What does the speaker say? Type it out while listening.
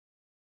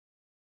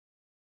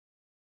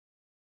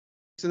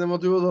and then we'll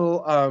do a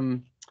little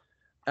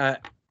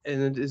and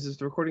then is this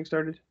the recording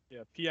started?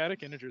 Yeah,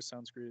 p-Adic integers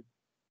sounds great.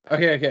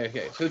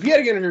 Okay. So the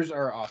p-Adic integers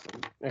are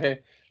awesome. Okay,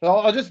 so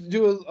I'll just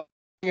do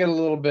it a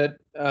little bit.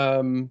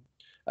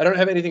 I don't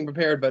have anything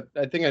prepared, but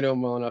I think I know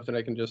them well enough that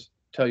I can just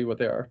tell you what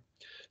they are.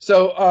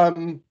 So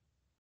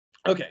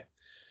okay.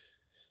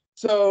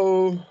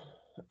 So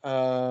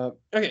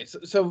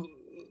so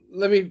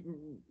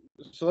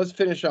let's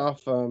finish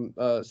off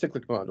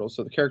cyclic modules.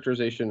 So the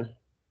characterization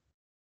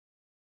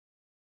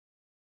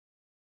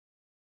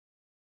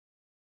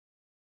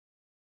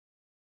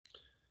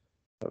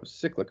of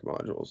cyclic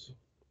modules.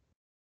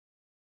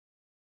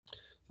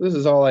 This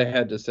is all I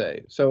had to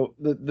say. So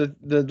the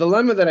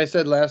dilemma that I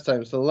said last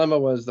time, so the dilemma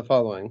was the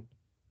following,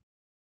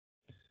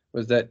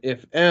 was that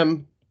if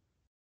M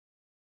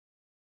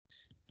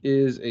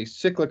is a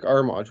cyclic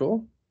R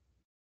module,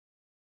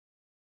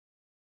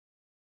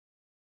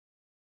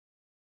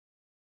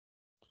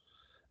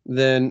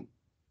 then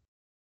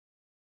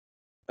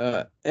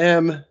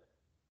M,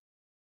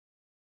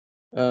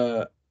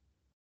 okay,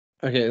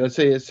 let's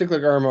say a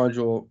cyclic R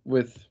module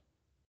with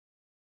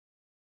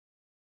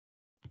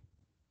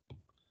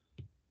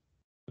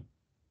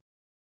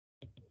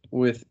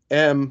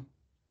M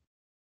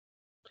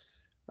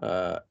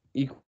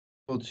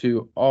equal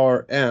to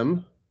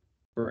Rm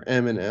for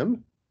M and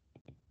M.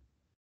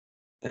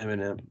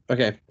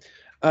 Okay.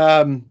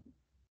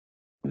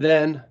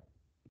 Then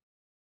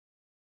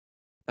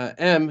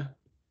M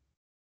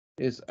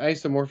is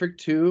isomorphic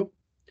to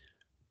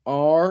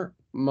R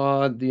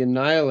mod the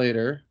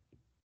annihilator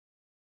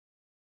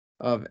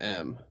of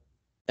M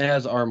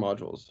as R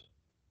modules.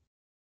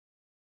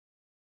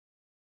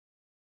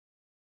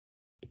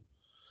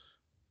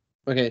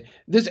 Okay,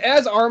 this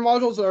as R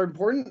modules are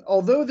important.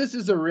 Although this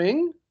is a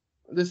ring,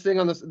 this thing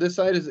on this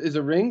side is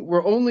a ring,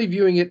 we're only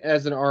viewing it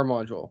as an R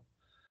module.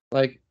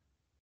 Like,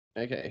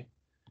 okay,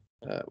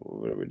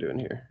 what are we doing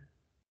here?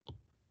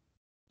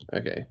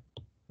 Okay,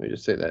 let me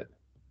just say that.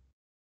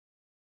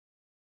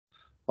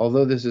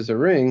 Although this is a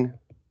ring,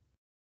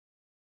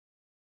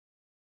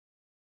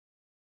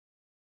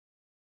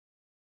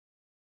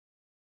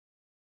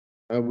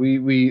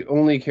 we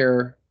only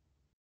care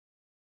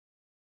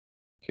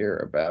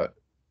about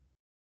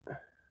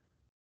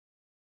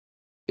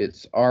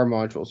its R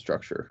module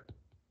structure.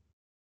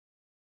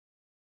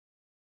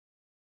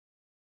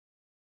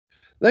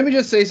 Let me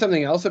just say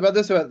something else about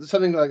this, about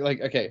something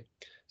like okay,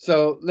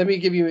 so let me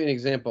give you an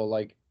example,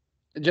 like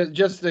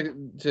just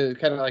to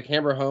kind of like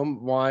hammer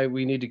home why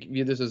we need to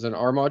view this as an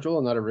R module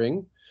and not a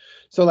ring.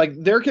 So like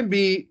there can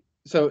be,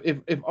 so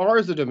if R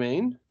is a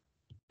domain,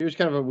 here's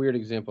kind of a weird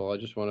example. I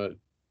just want to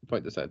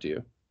point this out to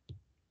you.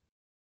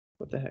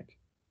 What the heck?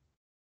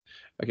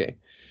 Okay,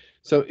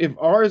 so if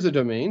R is a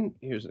domain,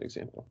 here's an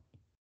example.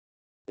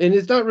 And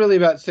it's not really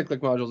about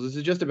cyclic modules. This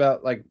is just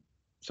about like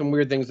some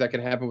weird things that can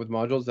happen with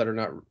modules that are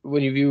not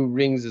when you view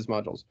rings as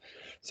modules.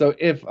 So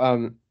if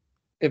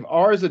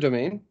R is a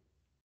domain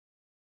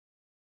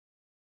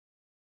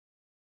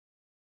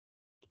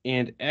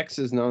and X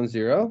is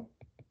non-zero,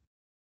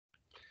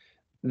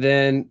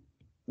 then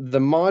the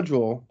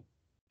module,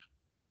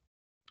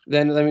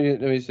 then let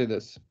me say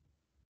this.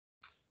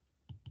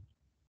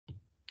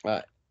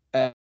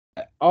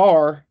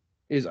 R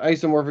is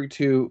isomorphic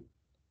to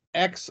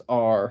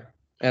XR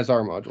as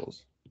R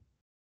modules.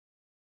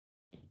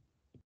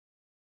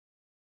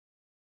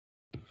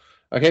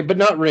 Okay, but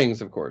not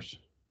rings, of course.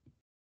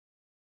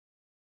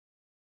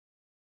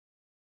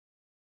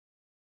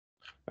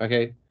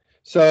 Okay,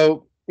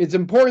 so it's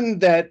important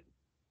that,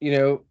 you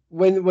know,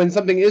 when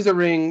something is a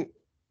ring,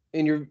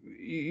 and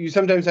you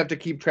sometimes have to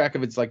keep track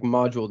of its like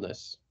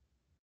moduleness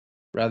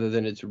rather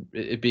than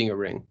it being a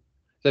ring.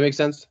 Does that make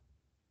sense?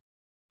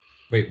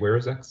 Wait, where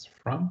is X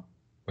from?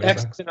 What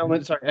X is X? is an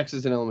element. Sorry, X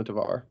is an element of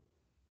R.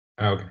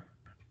 Oh, okay.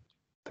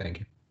 Thank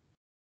you.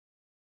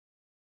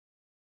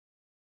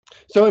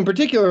 So in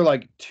particular,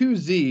 like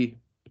 2Z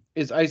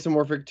is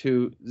isomorphic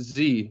to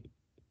Z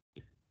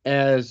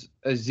as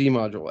a Z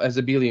module, as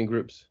abelian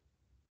groups.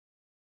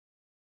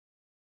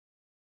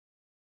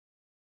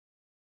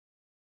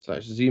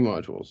 / Z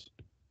modules,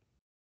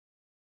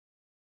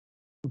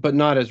 but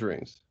not as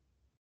rings.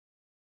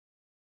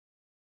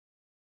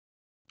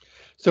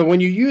 So when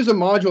you use a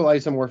module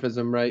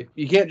isomorphism, right,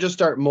 you can't just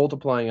start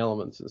multiplying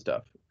elements and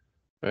stuff,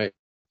 right?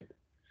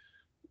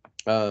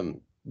 The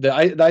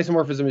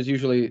isomorphism is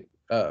usually,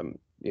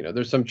 you know,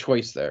 there's some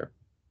choice there.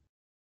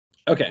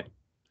 Okay,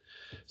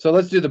 so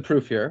let's do the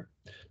proof here.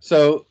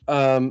 So,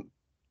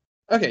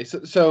 okay,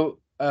 so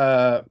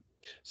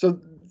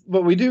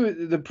what we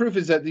do, the proof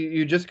is that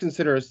you just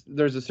consider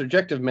there's a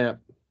surjective map.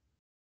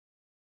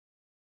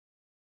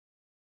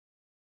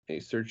 A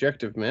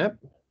surjective map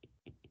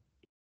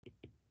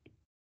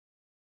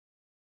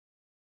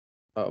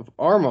of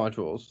R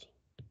modules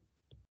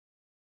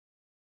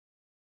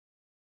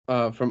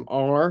from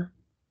R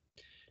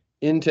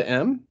into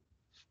M.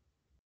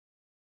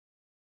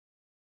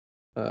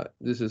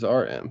 This is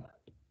Rm,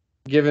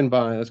 given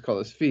by, let's call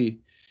this phi,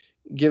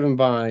 given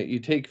by, you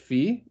take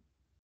phi,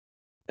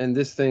 and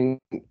this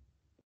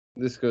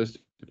goes to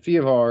phi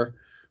of R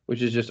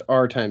which is just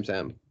R times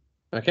M.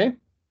 Okay.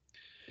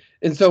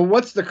 And so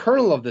what's the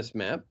kernel of this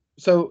map?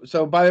 So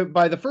by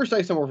the first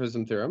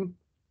isomorphism theorem,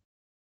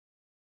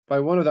 by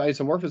one of the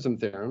isomorphism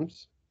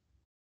theorems,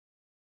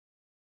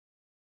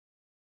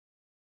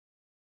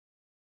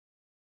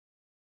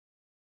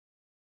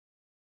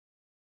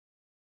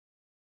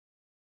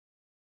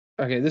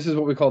 okay, this is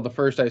what we call the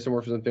first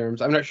isomorphism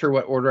theorems. I'm not sure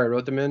what order I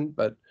wrote them in,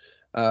 but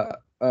by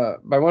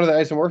one of the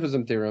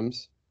isomorphism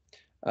theorems,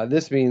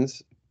 this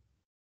means,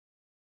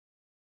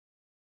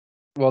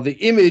 well, the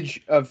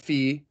image of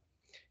phi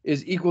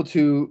is equal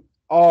to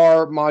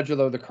R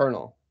modulo the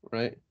kernel,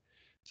 right?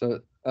 So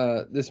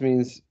this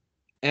means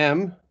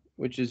M,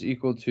 which is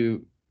equal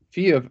to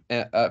phi of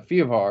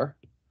R,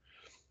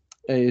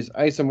 is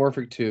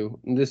isomorphic to,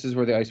 and this is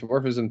where the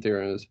isomorphism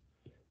theorem is,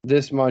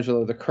 this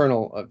modulo the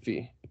kernel of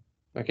phi.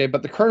 Okay,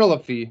 but the kernel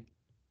of phi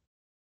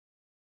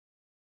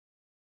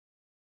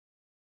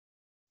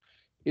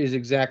is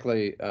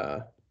exactly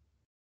the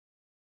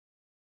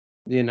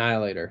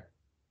annihilator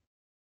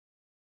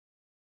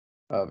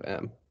of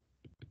M.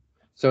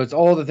 So it's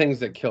all the things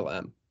that kill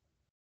M.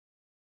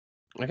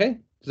 Okay,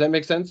 does that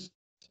make sense?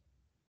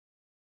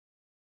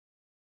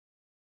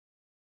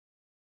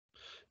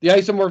 The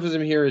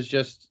isomorphism here is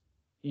just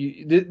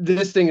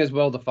this thing is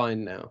well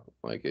defined now.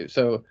 Like,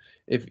 so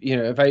if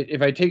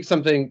if I take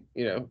something,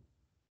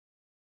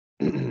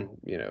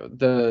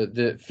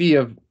 the phi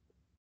of,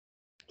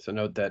 so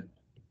note that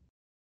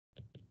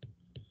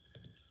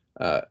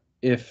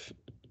if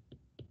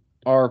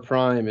R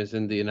prime is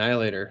in the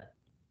annihilator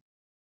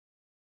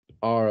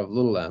R of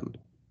little m,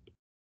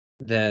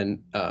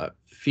 then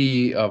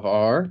phi of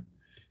R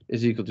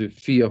is equal to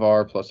phi of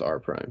R plus R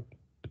prime,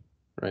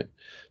 right?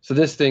 So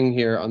this thing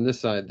here on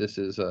this side, this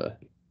is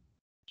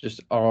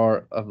just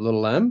R of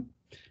little m,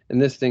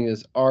 and this thing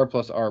is R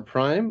plus R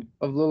prime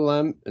of little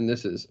m, and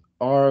this is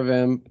R of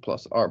m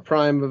plus R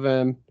prime of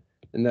m,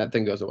 and that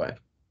thing goes away.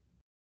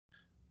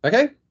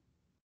 Okay?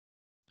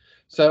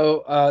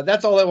 So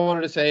that's all I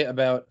wanted to say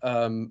about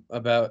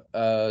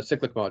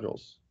cyclic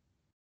modules.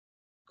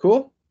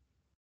 Cool?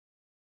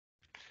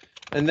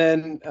 And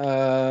then,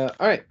 all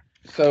right.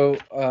 So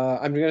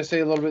I'm going to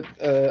say a little bit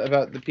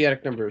about the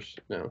p-Adic numbers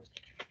now.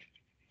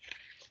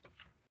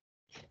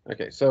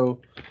 Okay,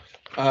 so,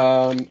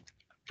 right,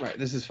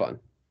 this is fun.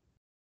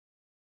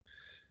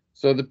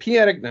 So the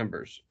p-Adic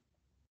numbers.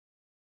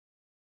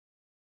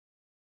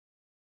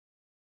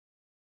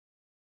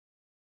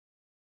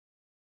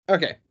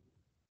 Okay.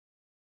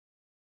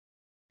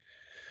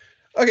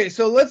 Okay,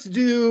 so let's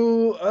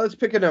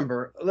pick a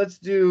number. Let's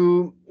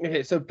do,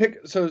 okay, so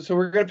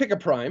we're going to pick a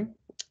prime,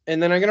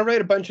 and then I'm going to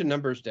write a bunch of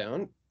numbers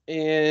down,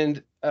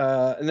 and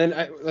then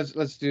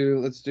let's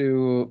do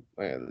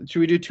should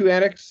we do two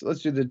adics?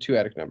 Let's do the two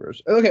adic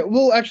numbers. Okay,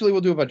 we'll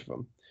do a bunch of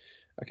them.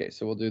 Okay,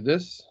 so we'll do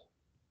this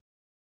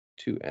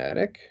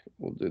 2-adic.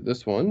 We'll do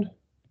this one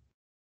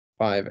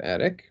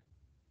 5-adic.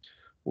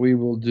 We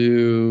will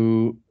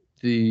do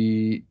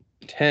the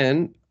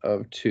 10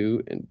 of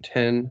 2 and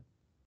 10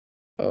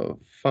 of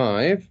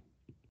 5.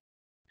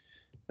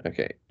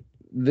 Okay,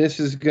 this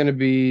is going to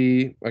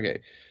be, okay,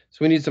 so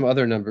we need some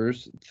other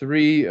numbers.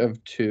 3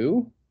 of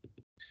 2.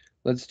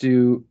 Let's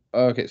do,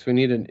 okay, so we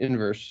need an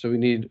inverse. So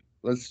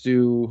let's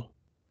do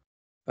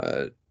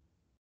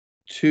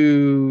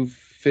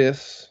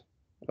 2/5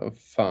 of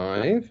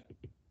 5.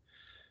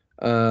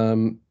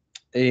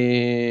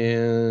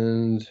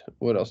 And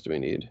what else do we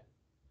need?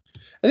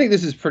 I think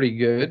this is pretty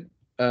good.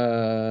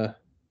 Okay.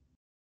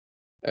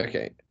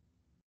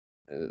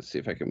 Let's see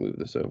if I can move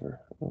this over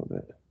a little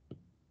bit.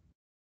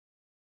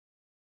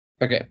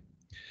 Okay.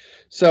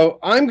 So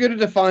I'm going to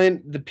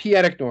define the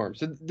p-Adic norm.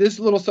 So this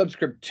little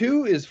subscript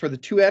 2 is for the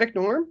 2-adic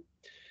norm,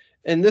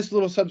 and this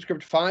little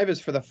subscript 5 is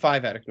for the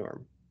 5-adic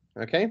norm.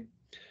 Okay.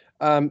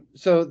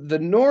 So the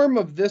norm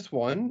of this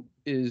one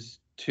is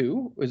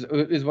 2, is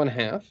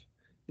 1/2.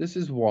 This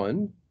is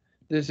 1.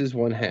 This is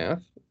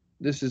 1/2.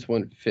 This is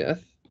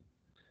 1/5.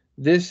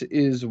 This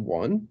is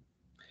 1.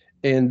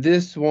 And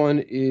this one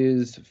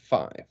is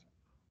 5.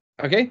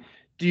 Okay.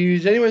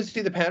 Does anyone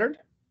see the pattern?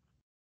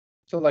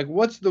 So like,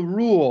 what's the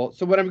rule?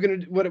 So what I'm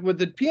going to, what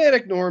the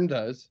p-Adic norm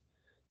does,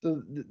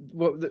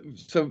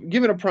 so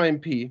given a prime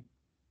p,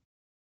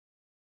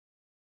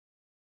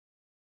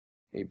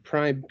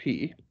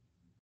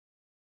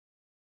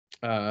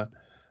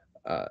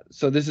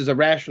 so this is a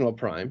rational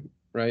prime,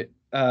 right?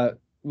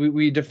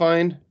 We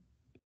define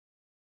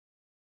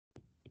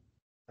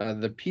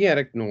the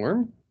p-Adic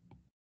norm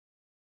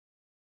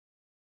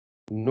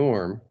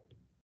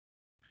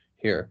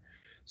here.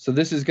 So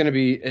this is going to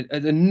be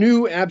a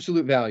new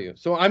absolute value.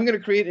 So I'm going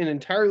to create an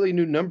entirely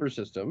new number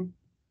system,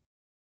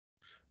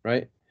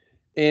 right?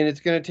 And it's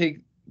going to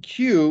take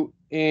Q,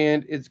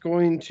 and it's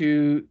going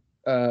to,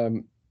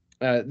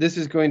 this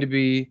is going to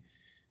be,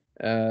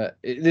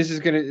 this is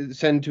going to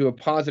send to a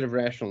positive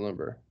rational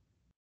number.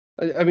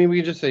 I mean, we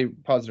can just say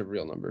positive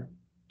real number.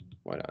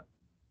 Why not?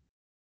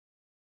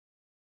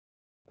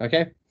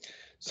 Okay.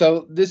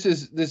 So this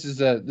is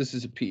a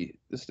P,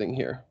 this thing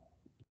here.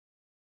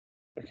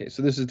 Okay,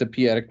 so this is the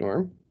p-Adic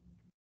norm.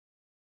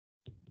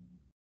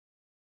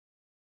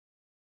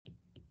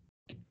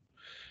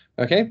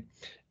 Okay.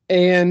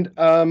 And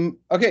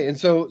okay, and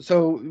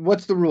so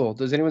what's the rule?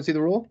 Does anyone see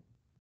the rule?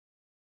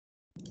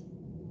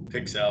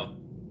 Picks out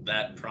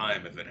that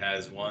prime. If it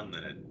has one,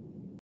 then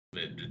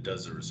it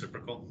does the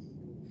reciprocal.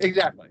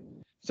 Exactly.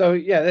 So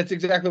yeah, that's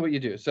exactly what you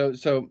do. So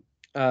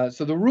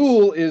the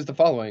rule is the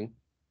following,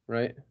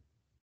 right?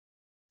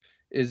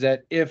 Is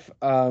that if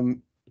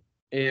m,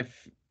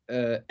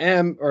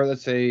 or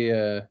let's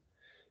say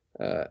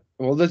well,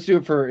 let's do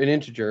it for an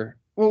integer.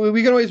 Well,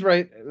 we can always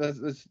write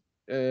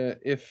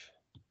if,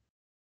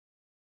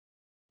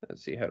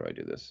 let's see, how do I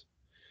do this?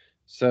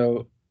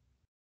 So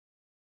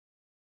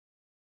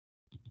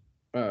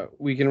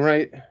we can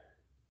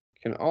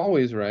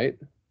always write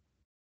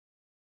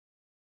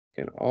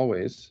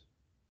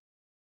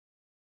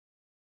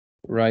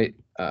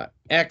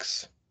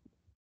x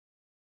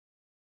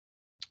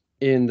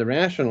in the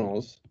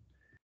rationals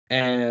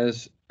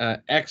as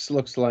x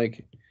looks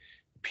like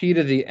p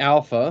to the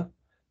alpha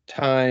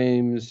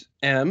times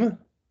m,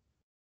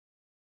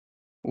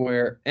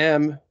 where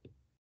m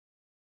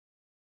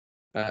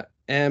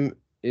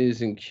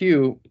is in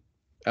Q.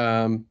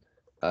 M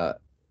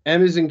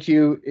is in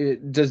Q.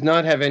 It does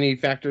not have any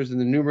factors in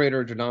the numerator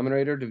or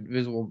denominator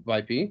divisible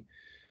by p.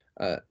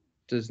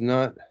 Does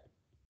not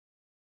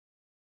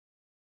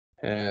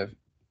have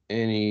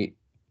any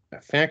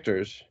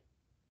factors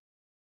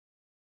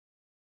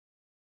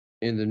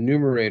in the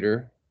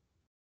numerator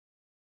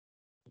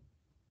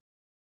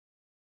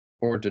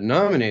or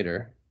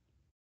denominator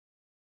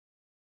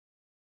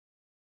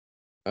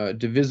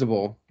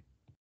divisible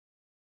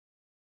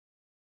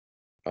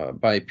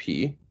by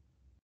p.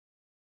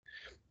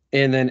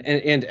 And then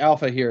and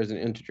alpha here is an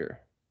integer.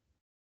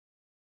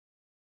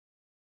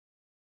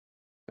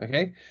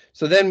 Okay,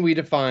 so then we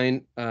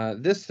define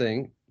this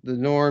thing, the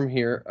norm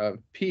here of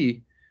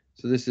p.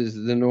 So this is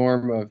the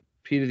norm of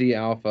p to the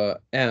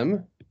alpha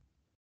m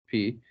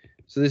p.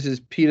 So this is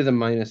p to the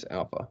minus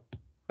alpha.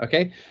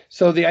 Okay,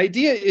 so the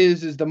idea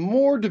is the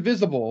more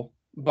divisible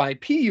by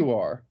p you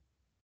are.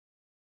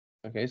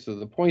 Okay, so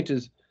the point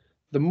is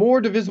the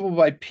more divisible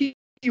by p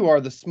you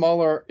are, the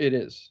smaller it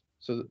is.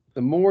 So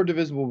the more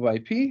divisible by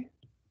p,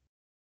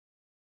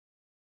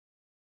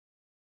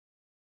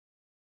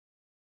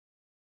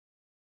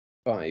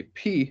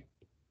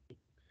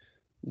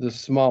 the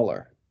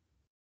smaller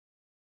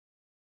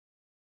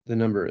the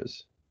number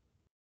is.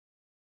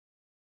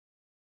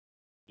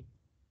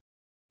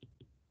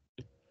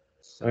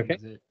 So okay.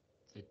 The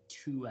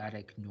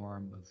 2-adic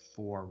norm of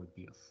 4 would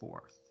be a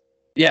fourth.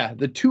 Yeah,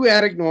 the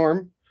 2-adic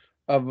norm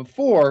of a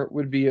 4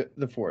 would be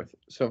the fourth.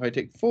 So if I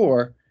take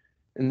 4,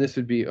 and this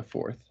would be a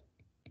fourth.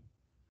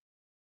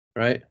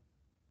 Right?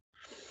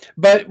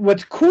 But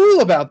what's cool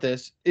about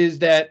this is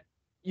that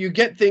you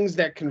get things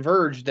that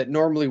converge that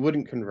normally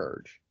wouldn't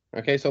converge.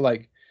 Okay, so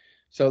like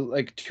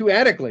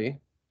 2-adically.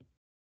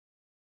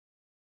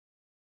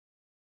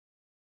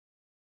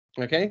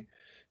 Okay,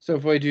 so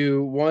if I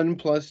do 1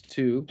 plus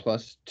 2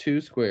 plus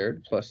 2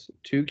 squared plus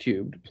 2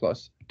 cubed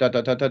plus dot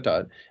dot dot dot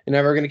dot, and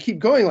now we're going to keep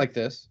going like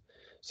this.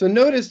 So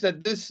notice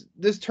that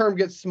this term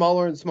gets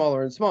smaller and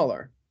smaller and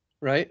smaller,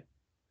 right?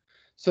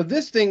 So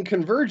this thing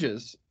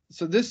converges.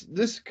 So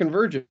this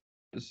converges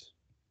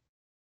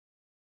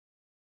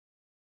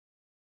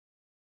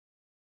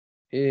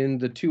in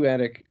the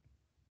 2-adic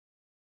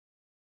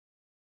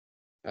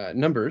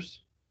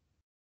numbers.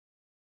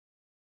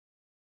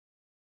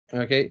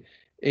 Okay,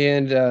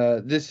 and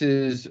this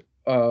is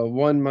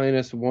 1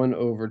 minus 1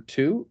 over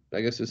 2.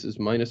 I guess this is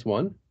minus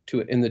 1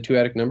 in the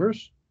 2-adic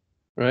numbers,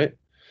 right?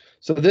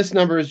 So this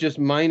number is just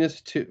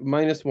minus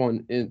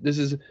 1. This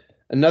is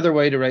another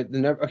way to write the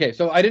number. Okay,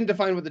 so I didn't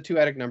define what the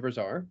 2-adic numbers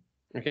are.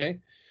 Okay,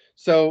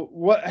 so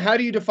how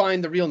do you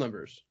define the real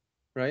numbers,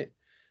 right?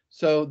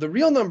 So the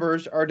real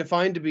numbers are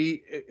defined to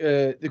be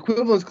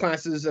equivalence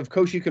classes of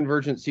Cauchy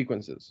convergent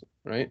sequences,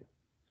 right?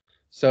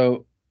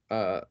 So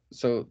okay,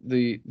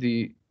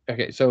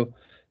 so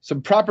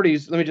some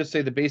properties. Let me just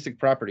say the basic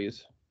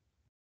properties.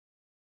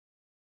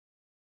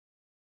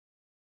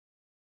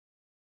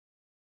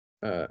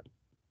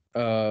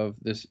 Of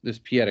this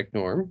p-Adic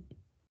norm.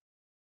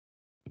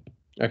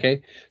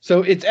 Okay,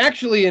 so it's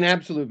actually an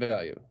absolute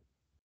value.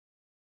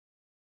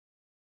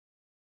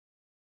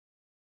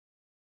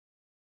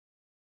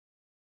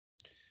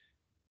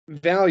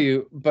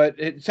 But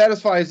it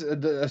satisfies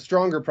a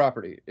stronger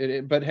property.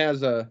 But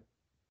has a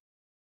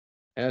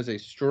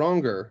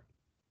stronger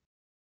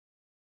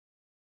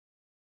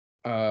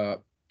it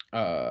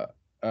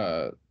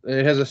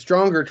has a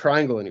stronger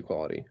triangle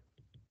inequality.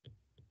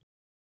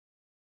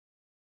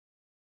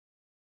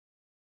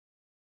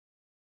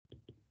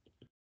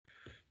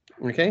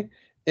 Okay,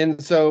 and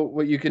so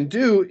what you can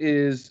do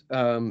is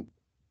so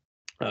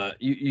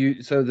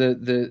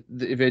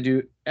if I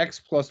do x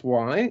plus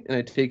y and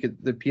I take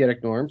the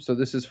p-Adic norm, so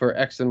this is for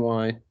x and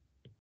y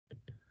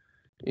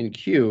in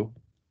Q,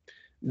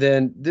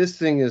 then this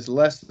thing is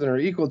less than or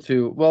equal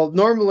to, well,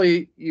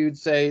 normally you'd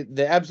say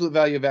the absolute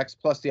value of x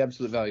plus the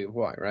absolute value of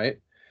y, right?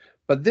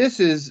 But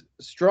this is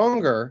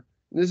stronger.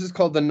 This is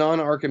called the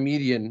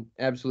non-Archimedean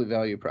absolute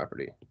value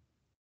property.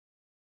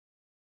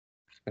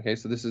 Okay,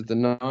 so this is the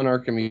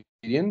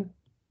non-Archimedean.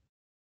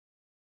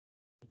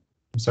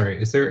 I'm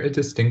sorry, is there a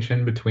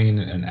distinction between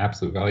an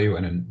absolute value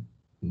and a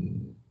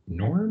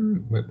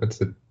norm? What's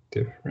the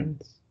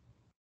difference?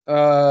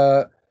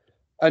 A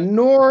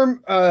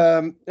norm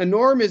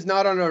is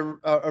not on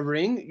a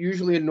ring.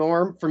 Usually, a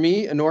norm for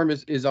me, a norm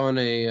is on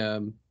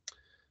a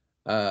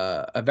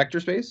vector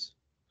space,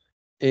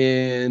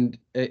 and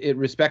it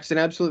respects an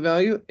absolute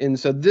value. And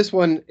so this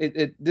one,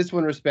 this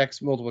one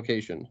respects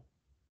multiplication.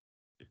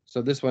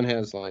 So this one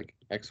has like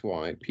x,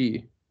 y,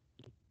 p.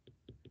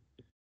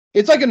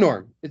 It's like a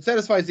norm. It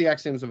satisfies the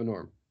axioms of a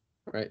norm,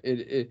 right?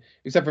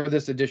 Except for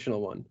this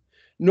additional one.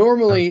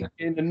 Normally,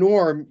 in a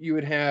norm, you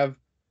would have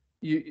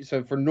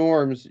so for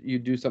norms, you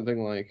do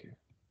something like,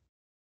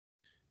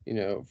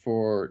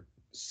 for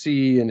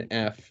C and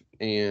F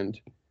and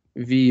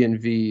V and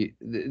V,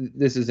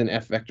 this is an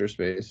F vector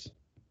space.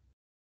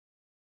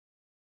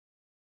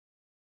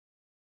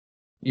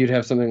 You'd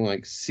have something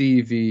like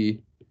CV,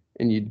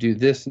 and you'd do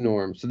this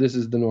norm. So this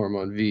is the norm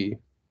on V.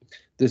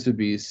 This would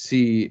be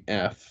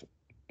CF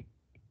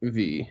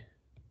V.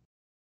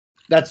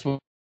 That's what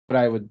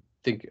I would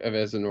think of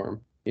as a norm,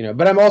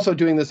 But I'm also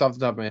doing this off the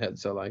top of my head,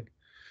 so like,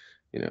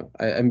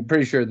 I'm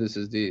pretty sure this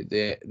is the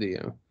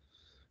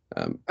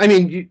I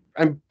mean,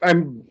 I'm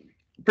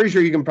pretty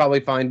sure you can probably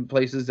find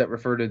places that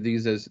refer to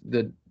these as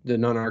the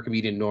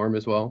non-Archimedean norm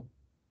as well.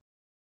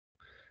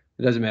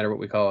 It doesn't matter what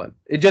we call it.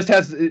 It just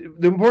has the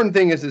important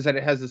thing is that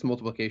it has this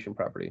multiplication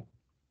property.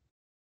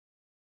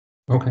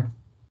 Okay.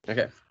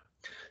 Okay.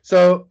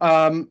 So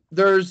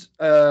there's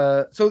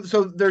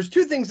so there's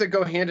two things that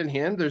go hand in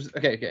hand. There's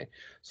okay.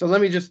 So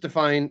let me just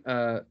define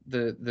what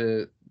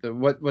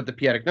the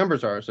p-Adic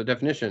numbers are. So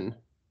definition.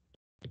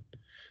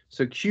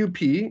 So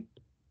QP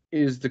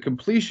is the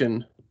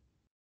completion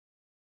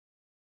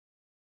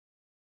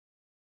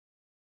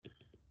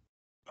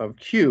of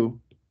Q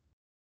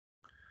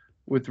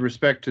with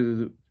respect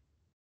to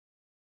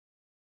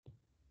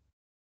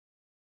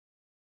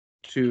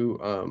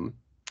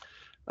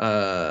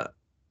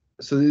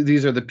so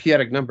these are the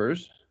p-Adic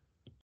numbers.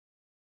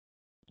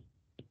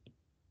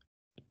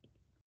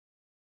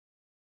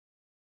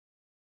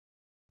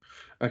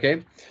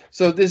 Okay,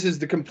 so this is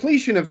the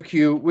completion of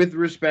Q with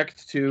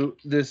respect to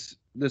this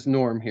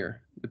norm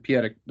here, the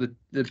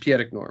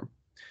p-Adic norm.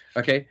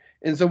 Okay,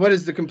 and so what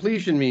does the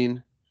completion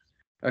mean?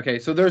 Okay,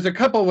 so there's a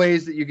couple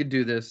ways that you could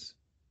do this,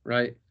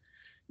 right?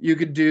 You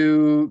could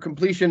do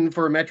completion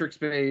for a metric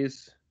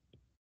space.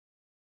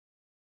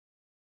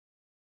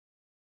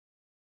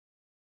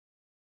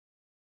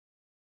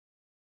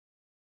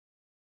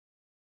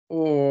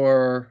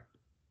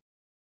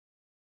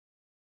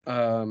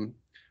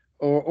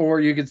 Or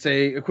you could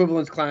say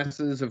equivalence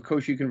classes of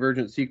Cauchy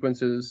convergent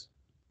sequences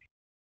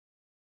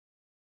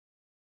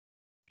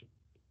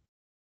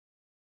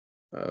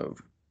of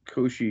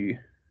Cauchy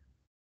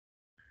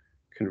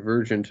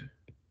convergent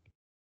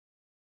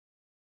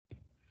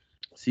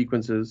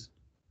sequences.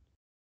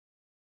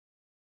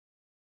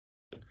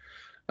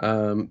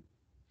 And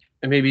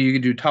maybe you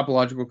could do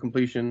topological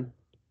completion.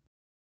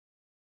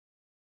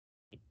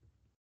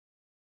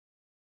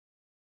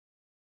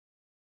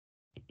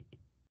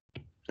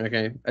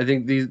 Okay, I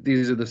think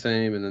these are the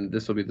same, and then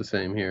this will be the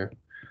same here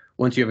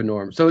once you have a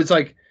norm. So it's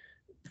like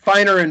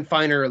finer and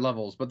finer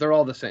levels, but they're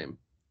all the same.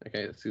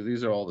 Okay, so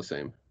these are all the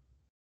same.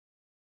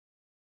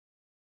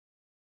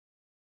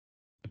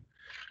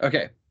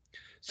 Okay,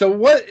 so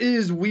what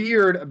is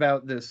weird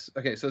about this?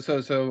 Okay, so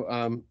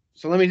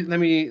let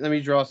me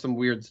draw some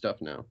weird stuff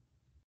now.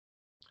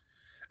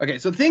 Okay,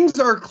 so things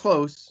are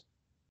close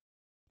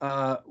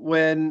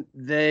when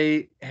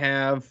they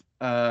have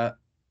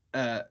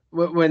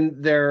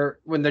when their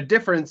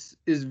difference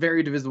is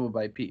very divisible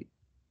by p.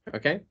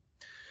 Okay,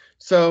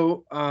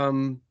 so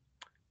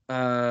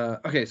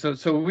okay,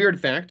 so weird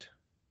fact.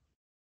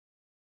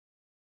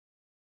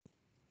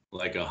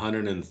 Like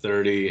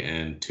 130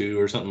 and 2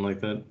 or something like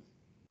that.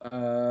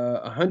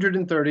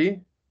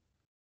 130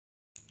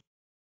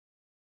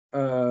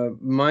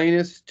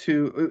 minus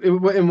 2.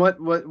 In what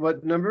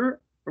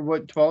number or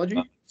what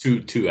topology?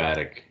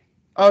 2-Adic.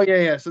 Oh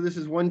yeah. So this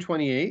is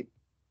 128,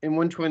 and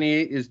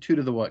 128 is 2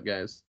 to the what,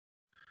 guys?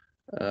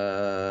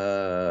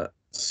 7,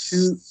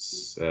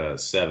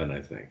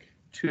 I think.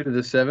 2 to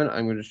the 7.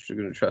 I'm going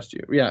to trust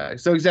you. Yeah.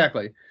 So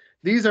exactly,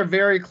 these are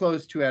very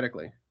close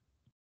two-adically.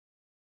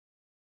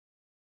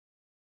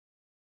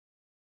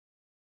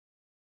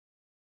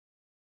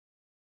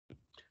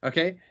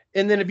 Okay,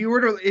 and then if you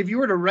were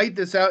to write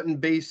this out in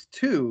base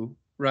 2,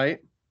 right?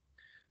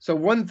 So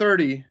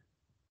 130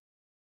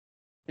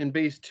 in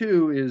base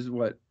 2 is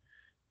what?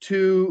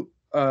 2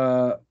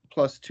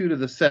 plus 2 to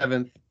the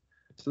 7th.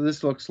 So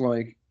this looks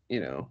like, so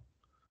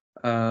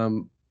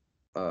in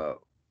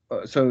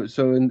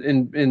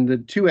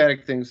the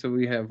two-Adic thing, so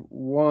we have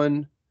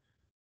 1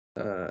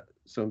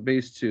 so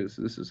base 2,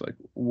 so this is like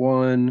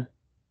 1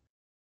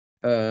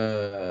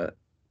 0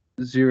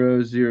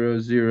 0 0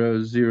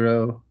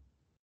 0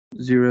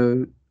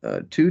 0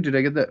 2. Did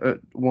I get that?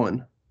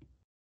 1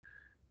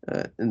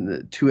 in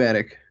the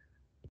two-Adic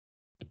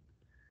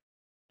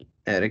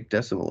P-Adic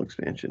decimal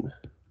expansion.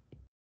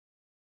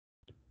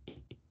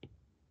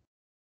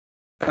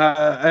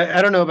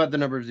 I don't know about the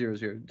number of zeros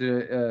here.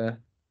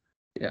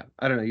 Yeah,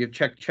 I don't know. You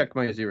check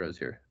my zeros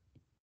here.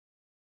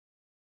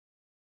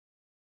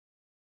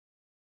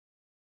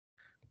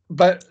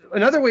 But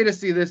another way to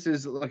see this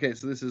is, okay,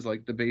 so this is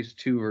like the base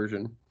 2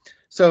 version.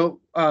 So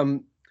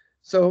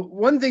so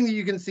one thing that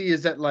you can see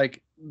is that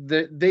like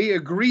they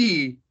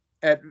agree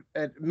at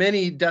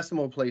many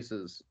decimal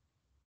places.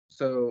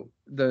 So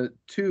the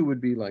 2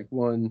 would be like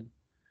 1,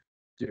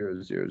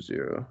 0, 0,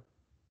 0.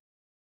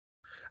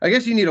 I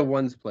guess you need a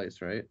ones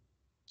place, right?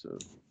 So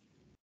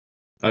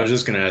I was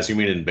just gonna ask, you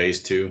mean in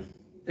base 2?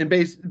 in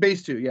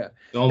base 2, yeah.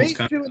 Base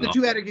 2 and the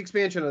 2-adic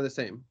expansion are the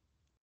same.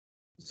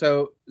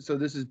 So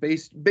this is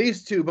base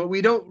 2, but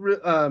we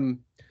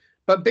don't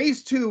but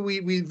base 2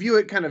 we view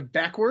it kind of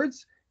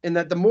backwards, in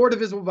that the more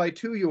divisible by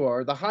 2 you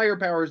are, the higher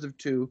powers of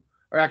 2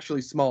 are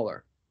actually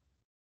smaller.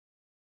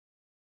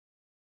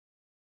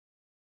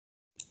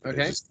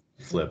 Okay. Just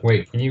flip.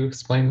 Wait, can you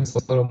explain this a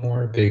little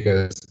more?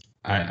 Because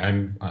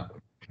I'm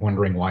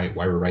wondering why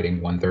we're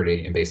writing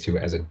 130 in base 2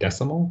 as a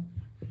decimal.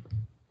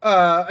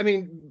 I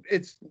mean,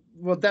 it's,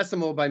 well,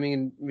 decimal by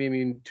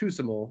mean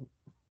two-simal.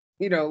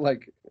 You know,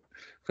 like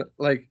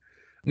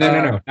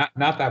No,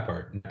 not that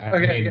part. I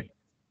okay. mean,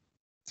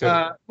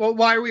 so well,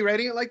 why are we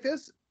writing it like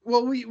this?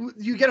 Well,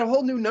 you get a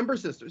whole new number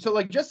system. So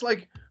like, just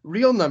like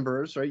real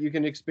numbers, right? You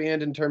can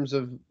expand in terms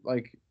of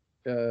like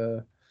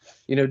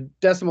you know,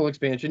 decimal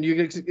expansion. You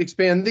can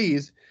expand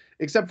these,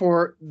 except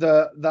for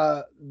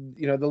the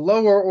you know, the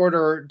lower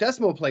order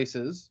decimal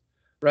places,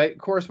 right,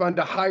 correspond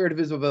to higher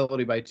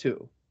divisibility by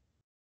 2.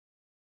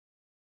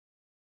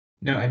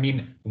 no, I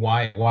mean,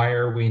 why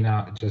are we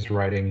not just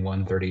writing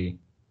 130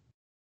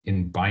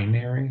 in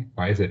binary?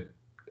 Why is it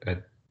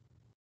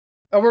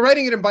Oh, we're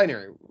writing it in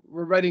binary.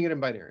 We're writing it in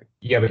binary.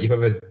 Yeah, but you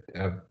have a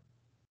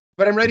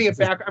But I'm writing it this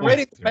is back. I'm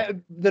points, writing right?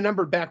 the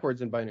number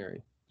backwards in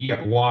binary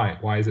Yeah,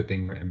 why is it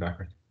being written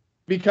backwards?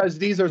 because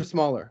these are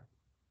smaller.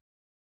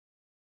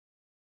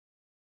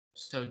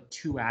 So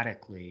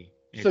two-adically,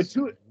 So it's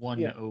two- 1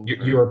 yeah. over.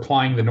 You're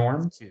applying the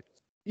norm? 2.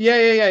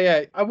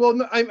 Yeah. Well,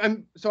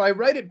 no, so I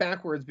write it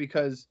backwards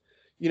because,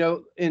 you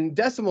know, in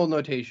decimal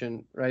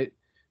notation, right,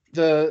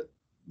 the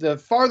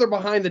farther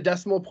behind the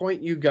decimal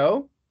point you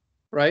go,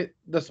 right,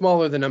 the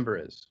smaller the number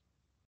is.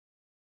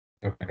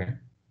 Okay.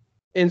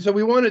 And so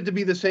we want it to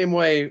be the same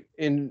way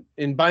in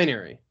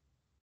binary.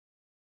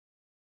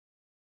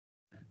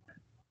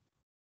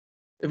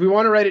 If we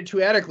want to write it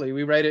two-adically,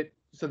 we write it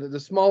so that the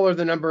smaller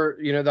the number,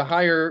 you know, the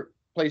higher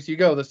place you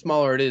go, the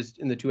smaller it is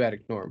in the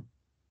two-adic norm.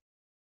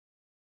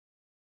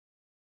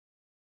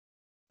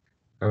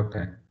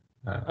 Okay.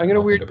 I'm gonna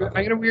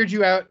weird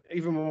you out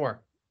even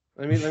more.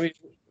 Let's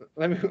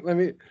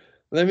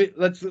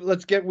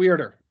get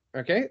weirder.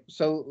 Okay,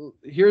 so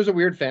here's a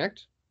weird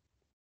fact.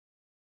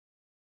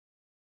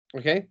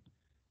 Okay,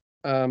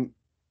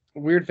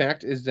 weird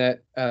fact is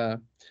that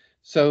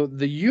so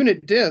the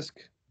unit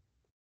disk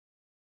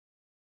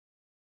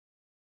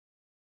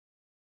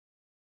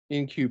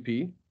in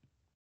QP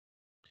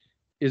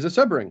is a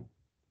subring.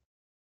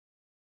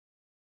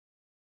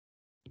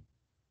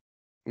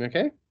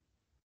 Okay,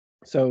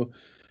 so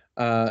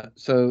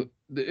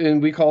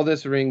and we call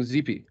this ring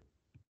ZP.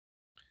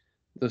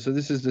 So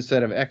this is the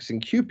set of X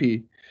and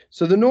QP.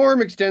 So the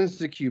norm extends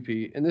to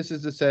QP, and this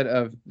is the set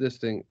of this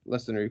thing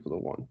less than or equal to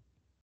 1.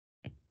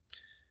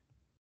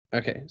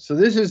 Okay, so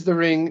this is the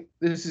ring,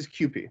 this is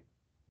QP.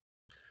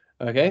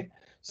 Okay,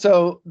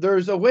 so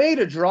there's a way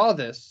to draw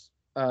this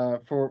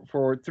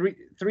for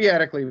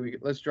three-adically.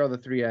 Let's draw the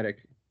three-adic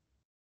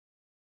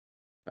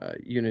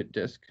unit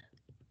disk.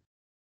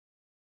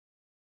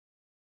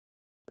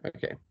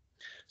 Okay,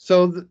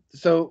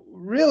 so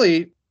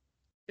really,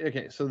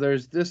 okay, so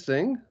there's this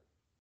thing.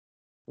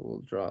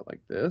 We'll draw it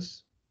like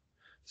this.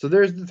 So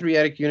there's the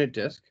three-adic unit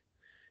disk,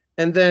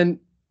 and then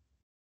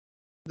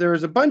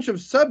there's a bunch of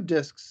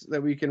subdisks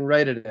that we can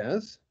write it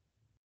as.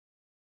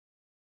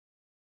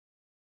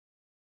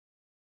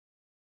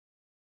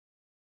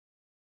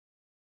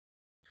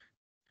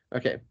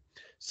 Okay,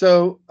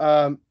 so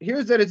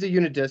here's that it's a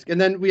unit disk,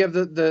 and then we have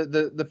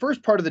the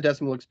first part of the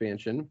decimal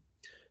expansion.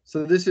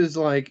 So this is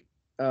like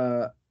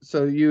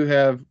so you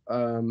have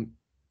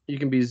you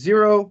can be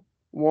 0,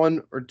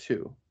 1, or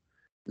 2,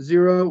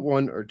 0,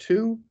 1, or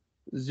 2,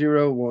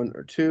 0, 1,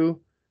 or 2,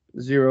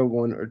 0,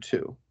 1, or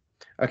 2.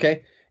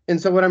 Okay,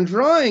 and so what I'm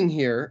drawing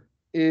here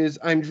is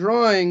I'm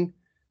drawing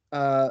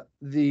so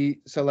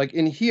like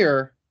in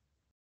here,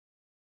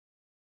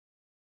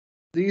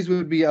 these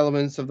would be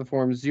elements of the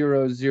form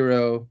 0,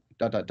 0, ...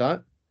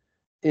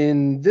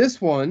 In this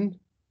one,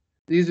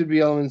 these would be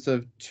elements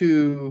of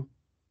 2,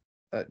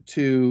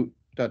 2, ...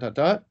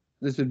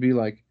 This would be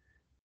like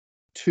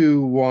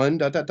 2,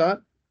 1, ...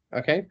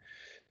 Okay,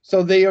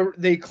 so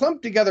they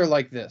clump together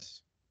like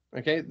this.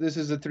 Okay, this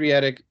is a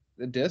three-adic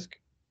disk.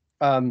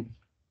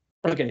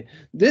 Okay,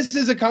 this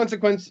is a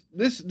consequence.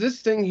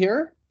 This thing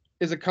here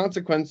is a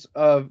consequence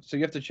of. So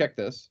you have to check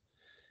this.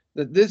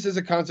 That this is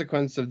a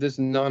consequence of this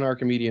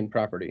non-Archimedean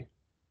property.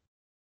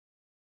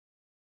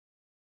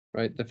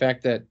 right? The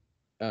fact that,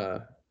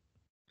 I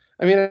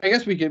mean, I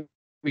guess we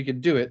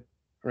could do it,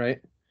 right?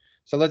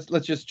 So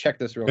let's just check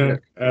this real Can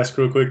quick. I ask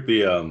real quick?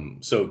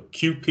 So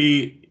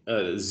QP,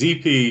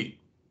 ZP,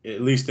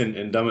 at least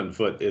in Dumb and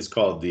Foot, is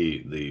called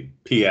the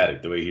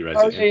p-Adic, the way he writes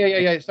Oh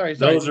it. yeah. Sorry.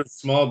 Those are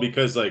small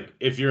because, like,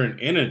 if you're an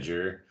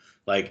integer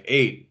like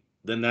 8,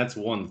 then that's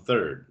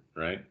 1/3,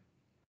 right?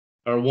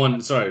 Or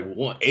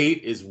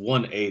 8 is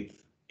 1/8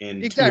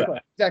 in Exactly.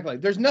 2. Exactly.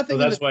 There's So nothing in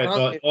that's the why I thought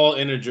denominator. all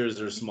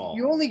integers are small.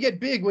 You only get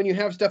big when you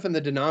have stuff in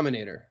the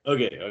denominator.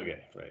 Okay,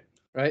 right.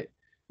 Right?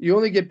 You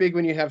only get big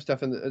when you have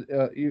stuff in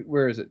the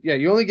where is it? Yeah,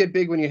 you only get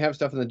big when you have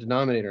stuff in the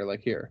denominator,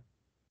 like here.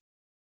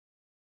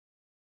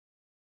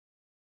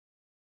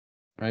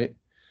 Right?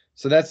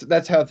 So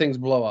that's how things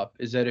blow up,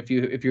 is that if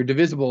you're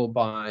divisible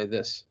by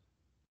this.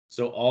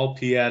 So all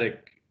p-Adic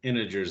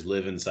integers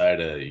live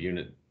inside a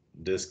unit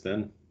disk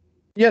then?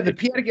 Yeah, the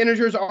p-Adic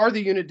integers are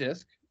the unit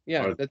disk.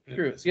 Yeah, Are that's the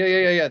true. unit disk.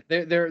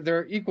 Yeah.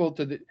 They're equal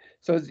to the,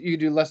 so you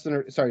do less than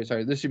or sorry,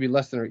 this should be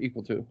less than or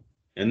equal to.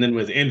 And then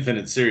with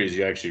infinite series,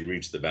 you actually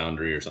reach the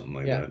boundary or something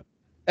like Yeah.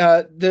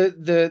 that.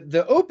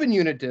 The open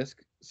unit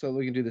disk, so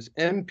we can do this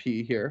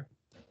MP here,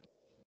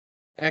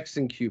 X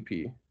and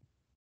QP,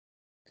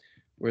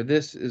 where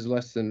this is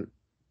less than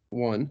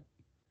 1.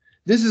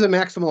 This is a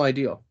maximal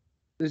ideal.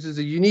 This is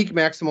a unique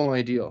maximal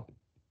ideal.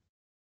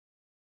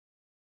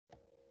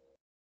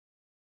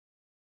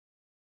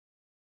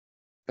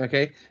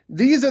 Okay,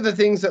 these are the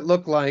things that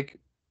look like,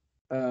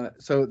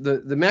 so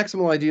the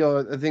maximal ideal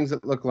are the things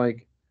that look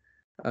like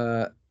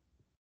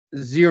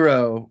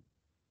 0.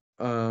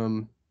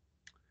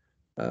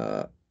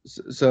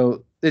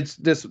 So it's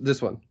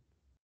this one.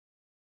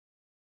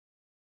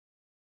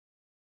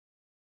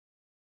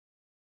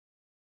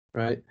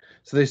 Right?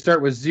 So they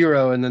start with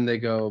 0 and then they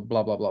go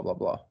blah, blah, blah, blah,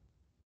 blah.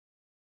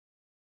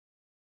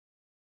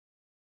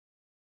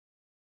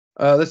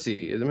 Let's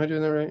see. Am I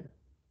doing that right?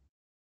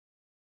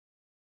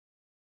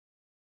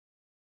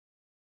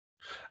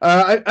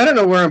 I don't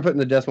know where I'm putting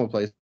the decimal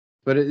place,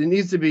 but it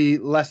needs to be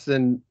less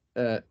than,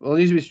 well, it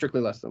needs to be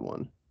strictly less than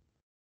 1.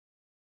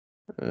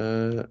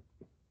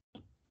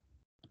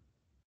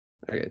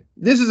 Okay,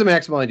 this is a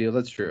maximal ideal.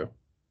 That's true.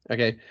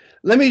 Okay,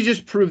 let me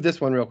just prove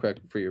this one real quick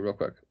for you, real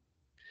quick.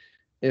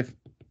 If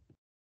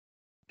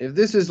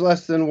this is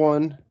less than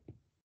 1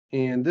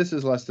 and this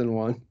is less than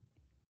 1,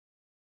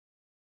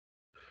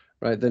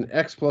 right, then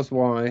x plus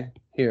y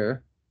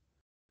here,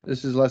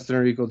 this is less than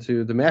or equal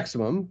to the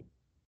maximum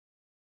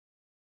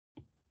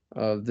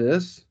of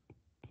this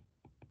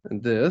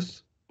and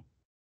this,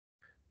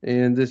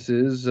 and this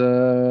is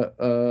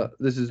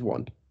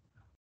 1,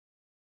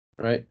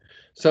 right?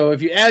 So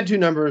if you add 2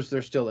 numbers,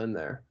 they're still in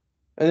there,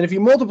 and then if you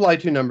multiply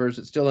 2 numbers,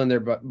 it's still in there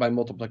by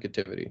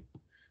multiplicativity.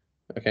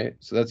 Okay,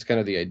 so that's kind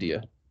of the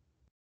idea.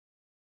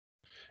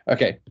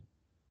 Okay,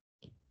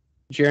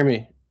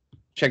 Jeremy,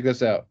 check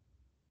this out.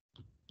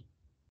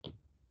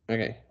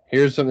 Okay,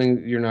 here's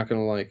something you're not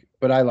going to like,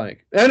 but I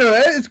like. I know,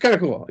 it's kind of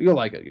cool. You'll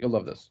like it. You'll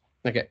love this.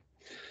 Okay,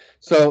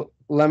 so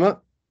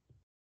lemma.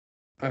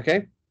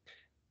 Okay,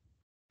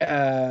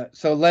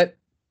 so let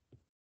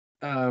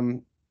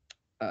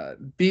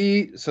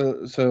B,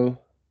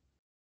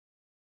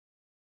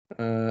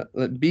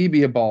 let B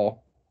be a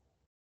ball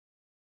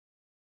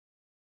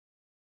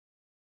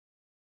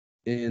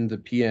in the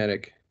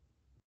p-Adic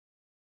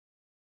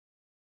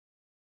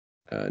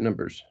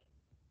numbers.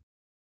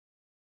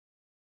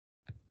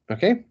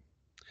 Okay,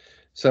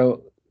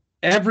 so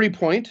every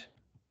point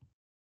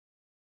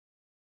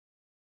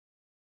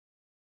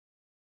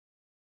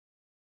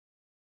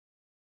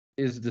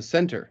is the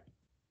center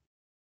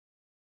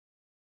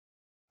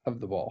of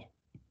the ball.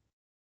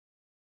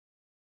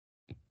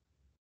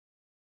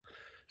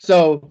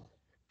 So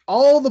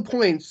all the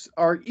points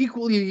are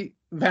equally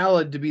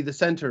valid to be the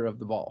center of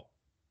the ball,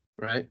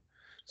 right?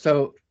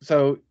 So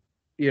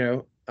you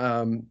know,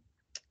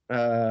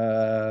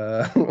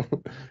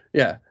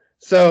 yeah.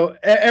 So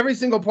every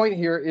single point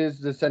here is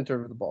the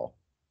center of the ball.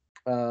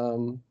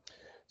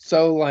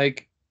 So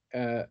like,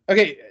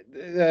 okay,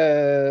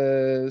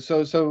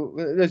 so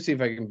let's see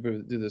if I can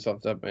do this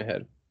off the top of my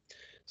head.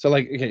 So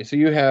like, okay, so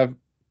you have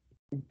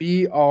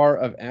BR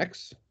of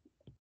X.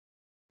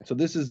 So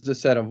this is the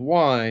set of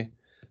Y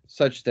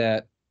such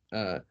that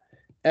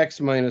X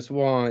minus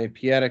Y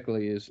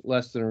p-Adically is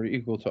less than or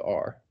equal to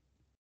R.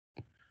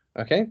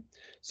 Okay,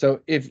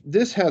 so if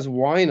this has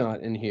Y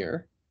naught in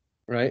here,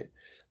 right,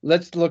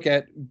 let's look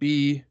at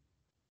BR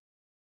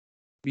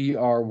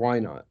Y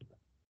naught.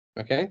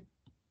 Okay,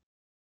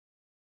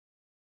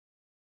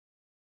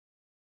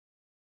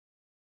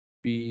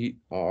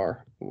 BR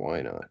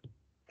Y naught.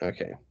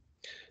 Okay,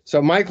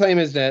 so my claim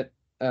is that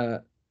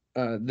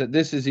that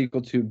this is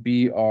equal to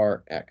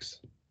BRX.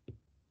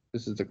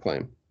 This is the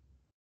claim.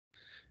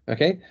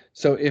 Okay,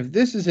 so if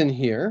this is in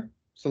here,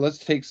 so let's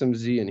take some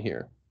Z in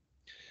here.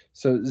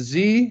 So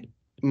Z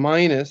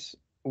minus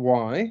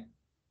Y,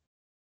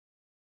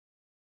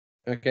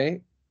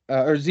 okay,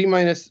 or Z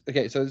minus,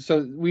 okay, so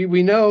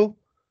we know,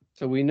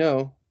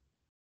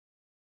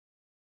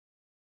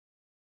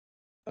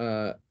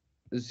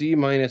 Z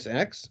minus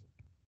X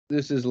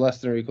this is less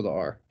than or equal to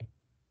r.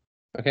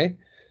 Okay,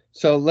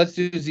 so let's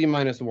do z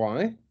minus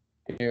y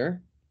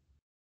here.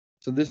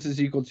 So this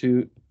is equal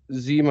to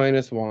z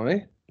minus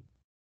y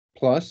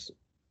plus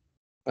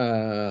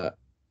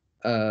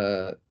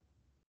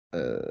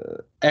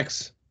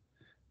x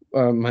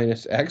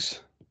minus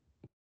x,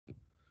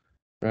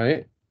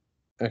 right?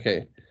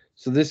 Okay,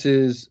 so this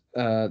is,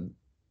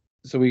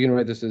 so we can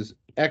write this as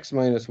x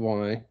minus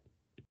y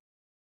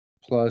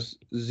plus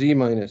z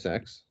minus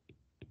x.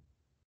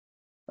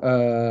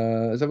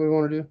 Is that what we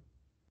want to do?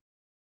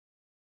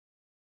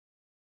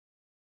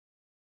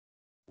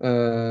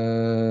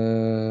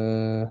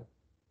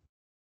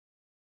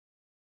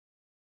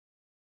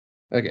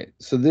 Okay,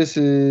 so this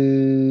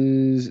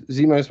is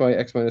z minus y,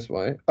 x minus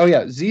y. Oh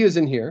yeah, z is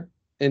in here,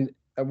 and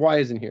y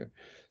is in here.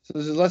 So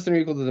this is less than or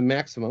equal to the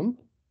maximum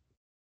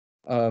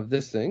of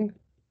this thing,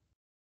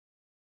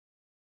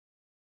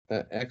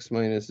 x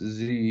minus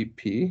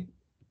zp.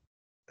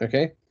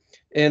 Okay,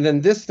 and then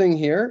this thing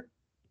here,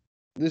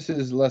 this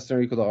is less than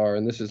or equal to r,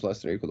 and this is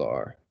less than or equal to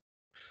r.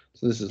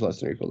 So this is less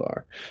than or equal to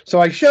r. So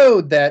I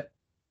showed that,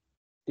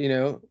 you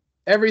know,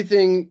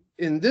 everything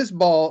in this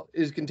ball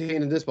is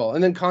contained in this ball,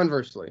 and then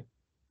conversely,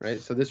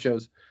 right? So this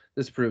shows,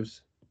 this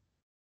proves,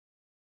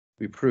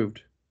 we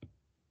proved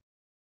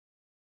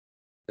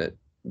that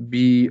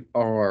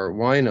BR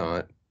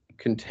y0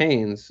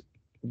 contains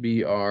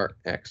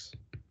BRX.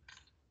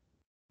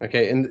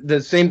 Okay, and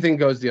the same thing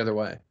goes the other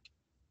way,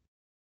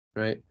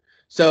 right?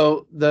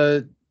 So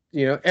the,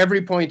 you know,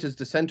 every point is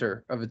the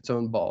center of its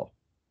own ball.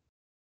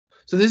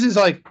 So this is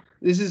like,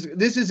 this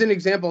is an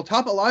example.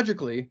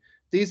 Topologically,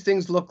 these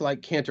things look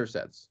like Cantor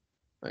sets.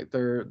 Like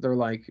they're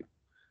like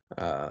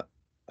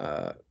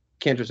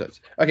Cantor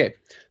sets. Okay,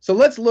 so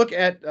let's look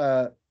at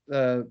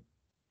okay,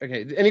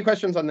 any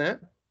questions on that?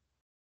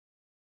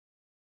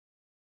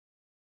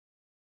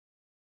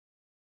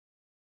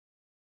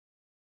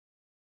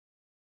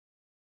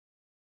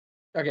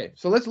 Okay,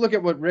 so let's look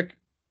at what Rick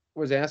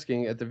was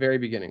asking at the very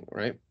beginning,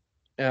 right?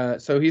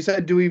 So he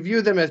said, do we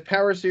view them as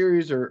power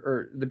series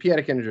or the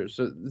p-Adic integers?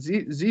 So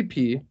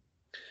ZP,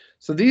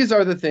 so these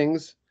are the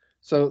things,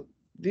 so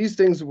these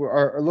things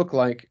look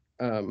like,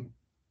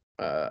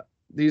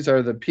 these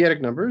are the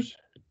p-Adic numbers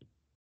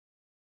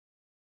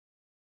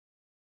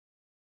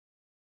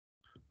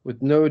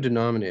with no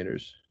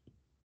denominators.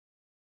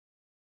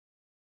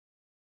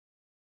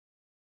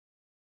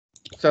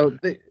 So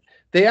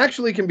they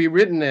actually can be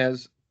written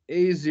as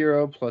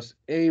A0 plus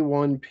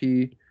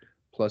A1P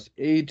plus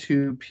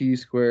A2P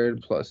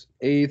squared plus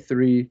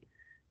A3P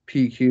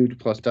cubed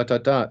plus dot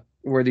dot dot,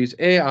 where these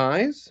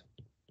AIs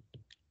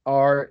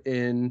are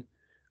in,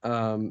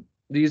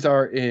 these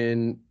are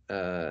in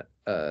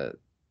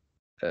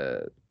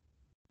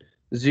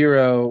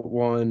 0,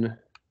 1,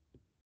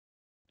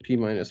 P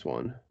minus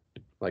 1,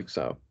 like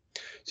so.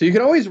 So you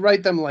can always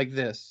write them like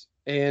this,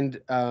 and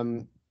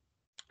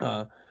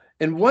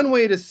one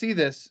way to see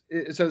this,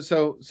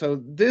 so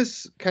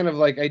this kind of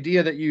like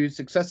idea that you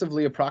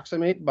successively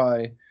approximate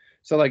by,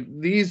 so like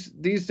these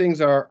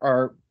things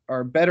are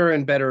better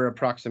and better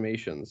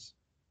approximations,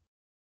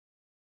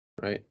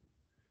 right?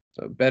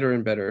 So better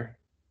and better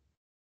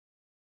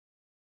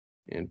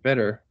and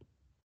better.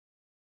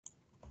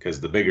 Because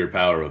the bigger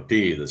power of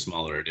P, the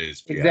smaller it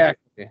is.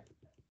 Exactly.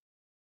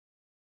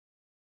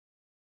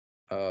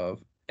 Of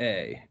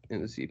A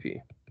in the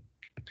CP.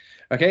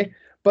 Okay,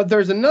 but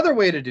there's another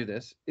way to do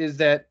this, is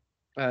that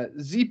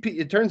ZP,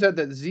 it turns out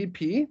that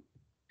ZP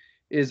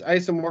is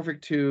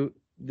isomorphic to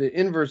the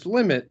inverse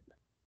limit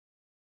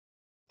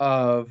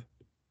of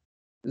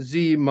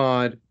Z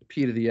mod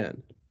P to the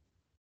N.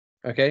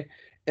 Okay,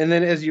 and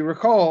then as you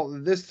recall,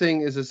 this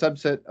thing is a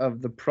subset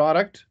of the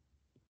product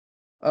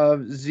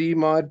of Z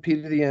mod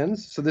P to the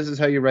N's. So this is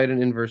how you write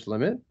an inverse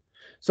limit.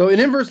 So an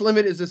inverse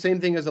limit is the same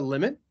thing as a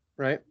limit,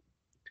 right?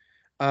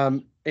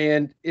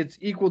 And it's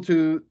equal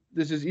to,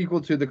 this is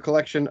equal to the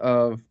collection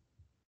of,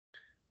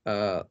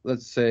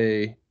 let's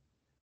say,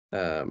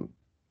 we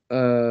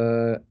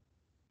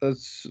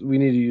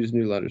need to use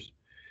new letters.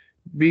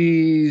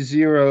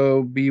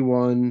 B0,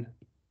 B1,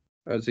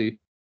 let's see,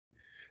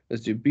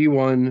 let's do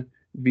B1,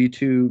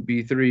 B2,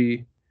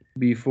 B3,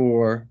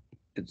 B4,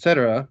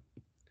 etc.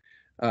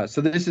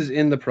 So this is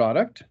in the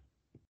product,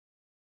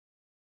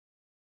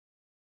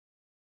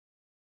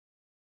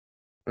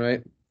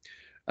 right?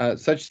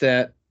 Such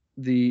that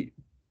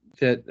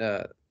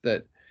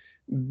that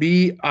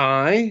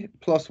bi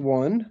plus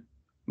 1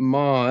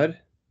 mod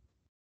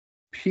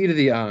p to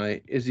the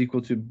I is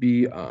equal to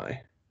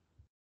bi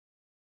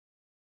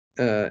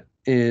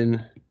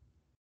in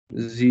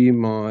Z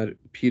mod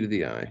p to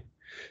the I.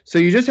 So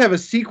you just have a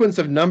sequence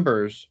of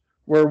numbers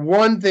where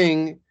one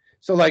thing,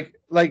 so like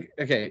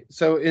okay,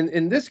 so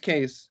in this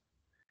case,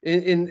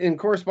 in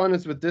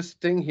correspondence with this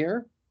thing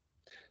here,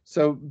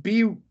 so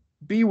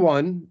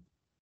B1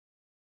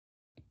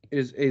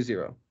 is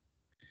A0.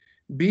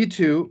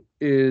 B2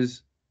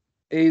 is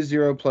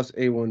A0 plus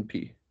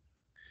A1P.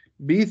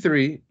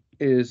 B3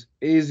 is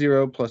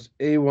A0 plus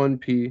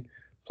A1P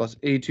plus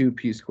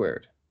A2P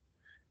squared,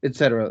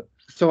 etc.,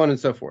 so on and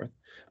so forth.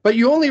 But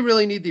you only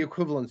really need the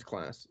equivalence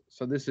class.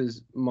 So this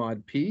is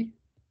mod p.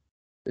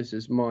 This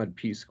is mod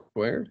p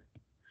squared.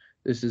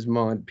 This is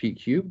mod p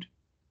cubed,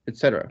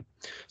 etc.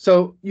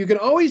 So you can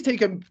always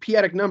take a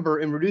p-Adic number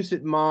and reduce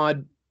it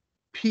mod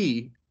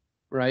p,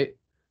 right?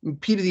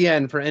 P to the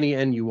n for any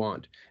n you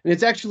want. And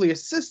it's actually a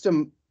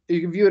system.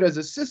 You can view it as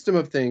a system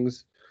of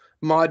things,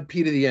 mod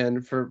p to the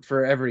n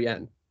for every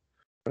n,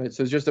 right?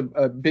 So it's just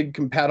a big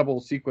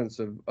compatible sequence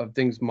of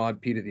things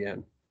mod p to the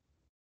n.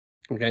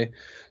 Okay,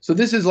 so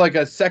this is like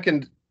a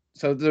second.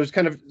 So there's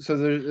kind of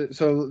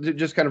so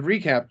just kind of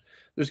recap.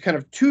 There's kind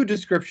of two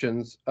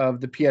descriptions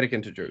of the p-Adic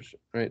integers,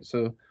 right?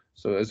 So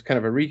as kind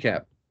of a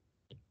recap,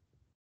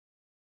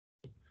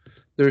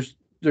 there's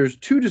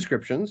two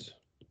descriptions.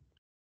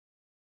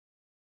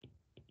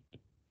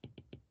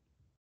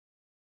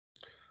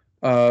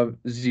 Of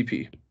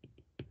ZP.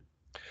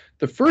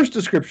 The first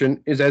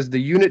description is as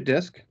the unit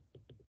disk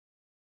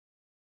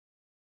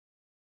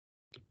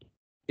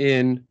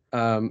in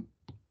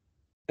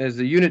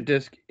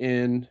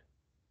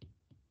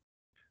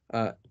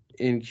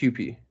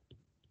QP.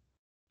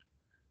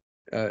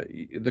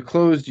 The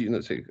closed,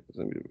 let's see,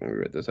 let me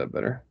write this up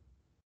better.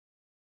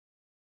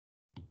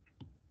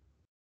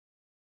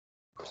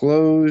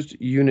 Closed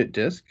unit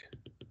disk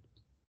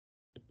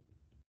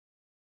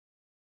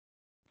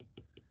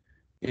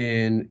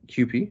in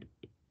QP.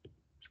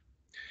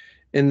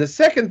 And the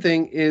second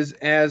thing is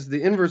as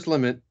the inverse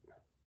limit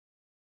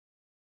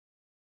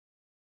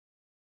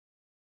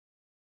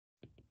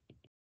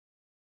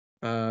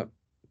so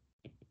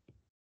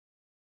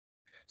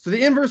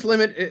the inverse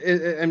limit,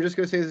 I'm just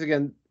going to say this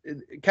again,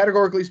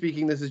 categorically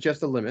speaking, this is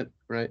just a limit,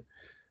 right?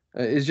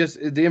 It's just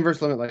the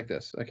inverse limit like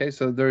this, okay?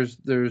 So there's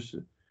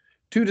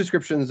two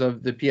descriptions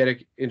of the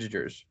p-Adic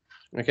integers,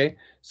 okay?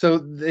 So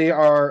they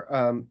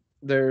are,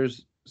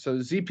 so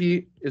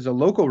ZP is a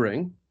local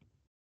ring.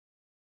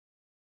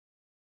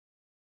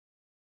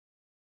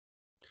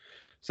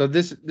 So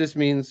this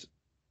means,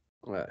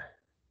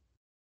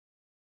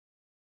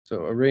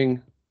 so a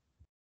ring.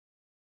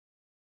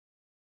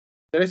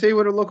 Did I say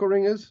what a local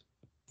ring is?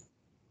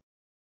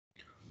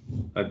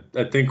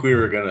 I think we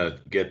were gonna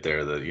get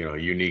there. The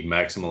unique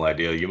maximal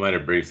ideal. You might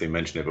have briefly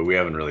mentioned it, but we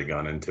haven't really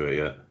gone into it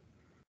yet.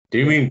 Do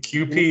you mean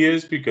QP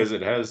is because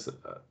it has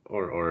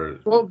or?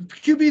 Well,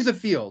 QP is a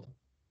field.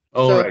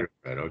 Oh, so,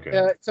 right,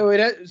 okay. So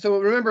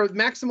remember,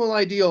 maximal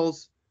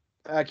ideals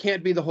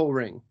can't be the whole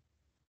ring,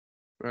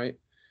 right?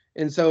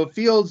 And so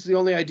fields, the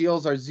only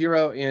ideals are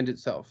 0 and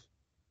itself.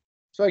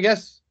 So I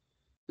guess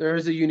there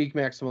is a unique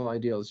maximal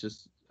ideal. It's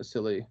just it's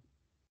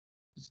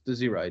the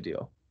 0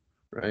 ideal,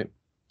 right?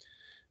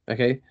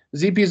 Okay,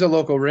 ZP is a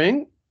local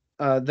ring.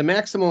 The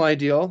maximal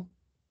ideal,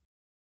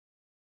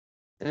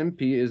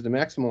 MP is the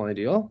maximal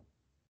ideal.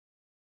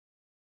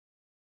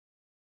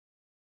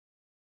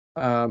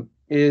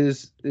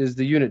 Is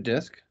the unit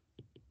disk,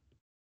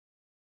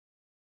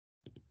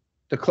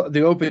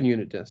 the open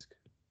unit disk.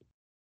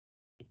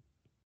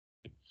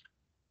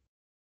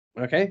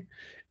 Okay,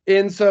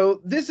 and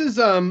so this is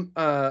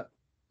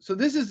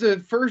this is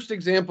the first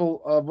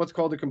example of what's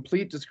called a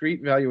complete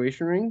discrete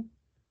valuation ring.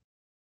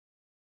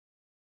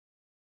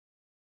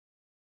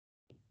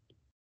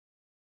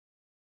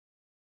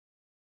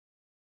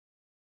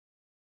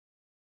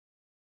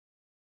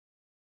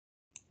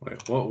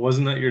 Wait, what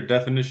wasn't that your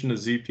definition of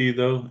ZP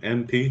though?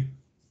 MP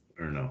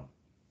or no?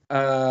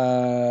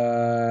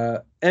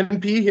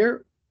 MP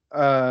here.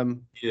 Yeah,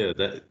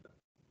 that.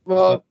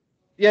 Well,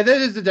 yeah,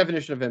 that is the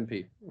definition of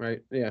MP,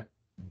 right? Yeah.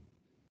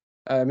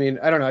 I mean,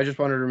 I don't know. I just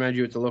wanted to remind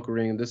you it's a local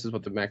ring, and this is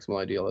what the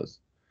maximal ideal is.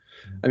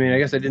 I mean, I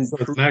guess I didn't. So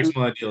the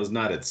maximal ideal is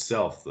not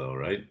itself, though,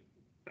 right?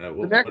 This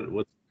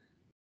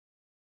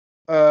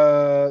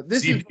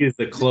ZP is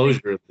the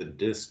closure of the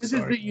disk. This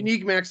is the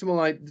unique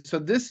maximal. So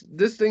this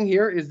thing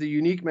here is the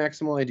unique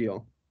maximal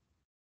ideal.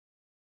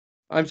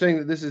 I'm saying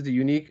that this is the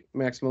unique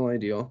maximal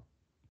ideal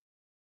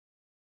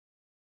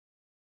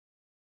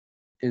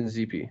in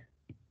ZP.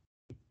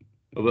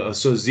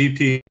 So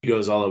ZP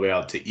goes all the way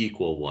out to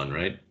equal 1,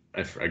 right?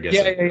 I guess.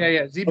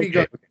 Yeah. ZP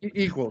goes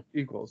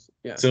equals.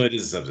 Yeah. So it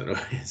is a subset.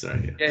 Okay,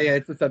 sorry. Yeah.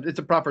 It's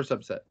a proper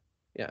subset.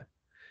 Yeah.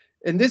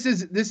 And this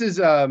is this is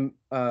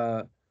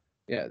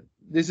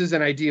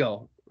an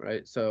ideal,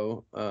 right?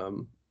 So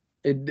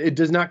it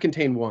does not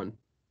contain 1,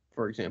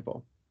 for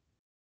example.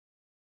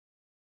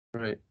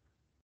 Right.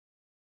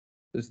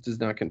 This does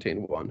not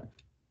contain 1.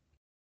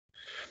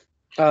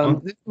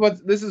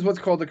 This is what's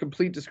called a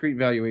complete discrete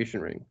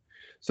valuation ring.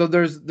 So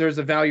there's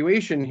a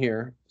valuation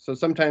here. So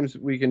sometimes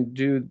we can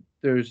do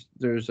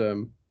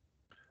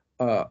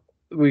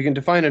we can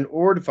define an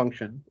ORD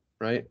function,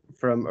 right,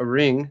 from a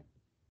ring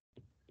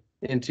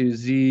into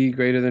z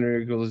greater than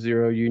or equal to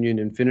 0 union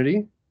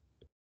infinity.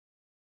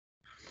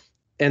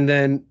 And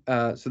then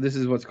so this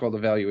is what's called a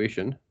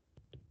valuation.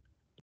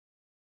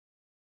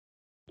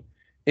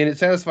 And it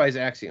satisfies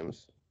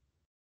axioms.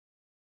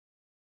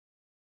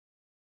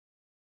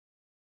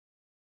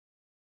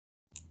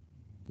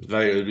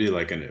 Value would be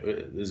like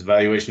is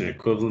valuation an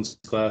equivalence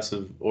class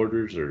of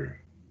orders or?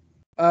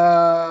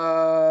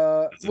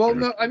 Well,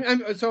 no,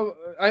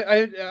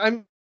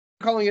 I'm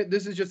calling it,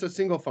 this is just a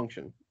single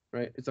function,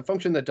 right? It's a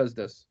function that does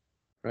this,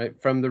 right?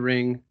 From the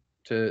ring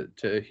to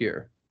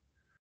here,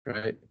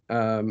 right?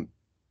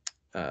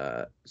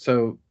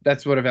 So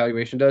that's what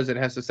evaluation does. It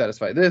has to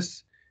satisfy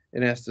this.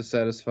 It has to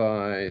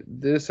satisfy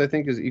this, I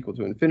think, is equal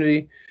to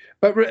infinity.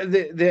 But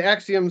the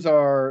axioms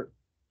are,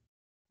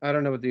 I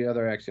don't know what the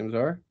other axioms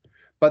are,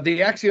 but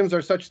the axioms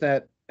are such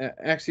that,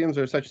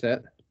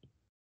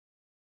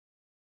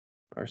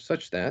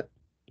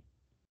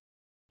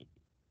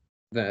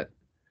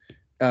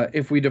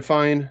 if we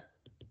define,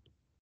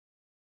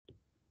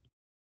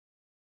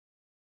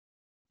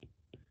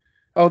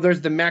 oh,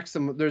 there's the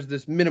maximum, there's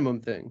this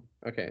minimum thing.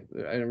 Okay,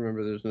 I don't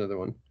remember, there's another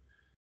one.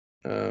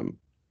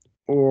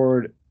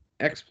 Ord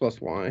x plus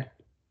y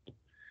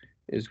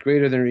is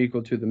greater than or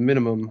equal to the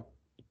minimum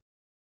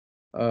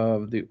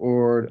of the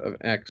ord of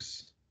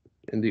x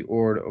and the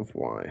ord of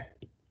y.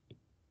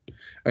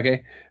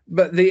 Okay,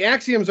 but the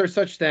axioms are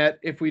such that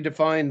if we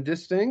define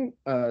this thing,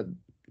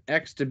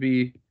 x to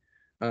be,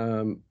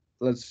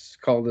 let's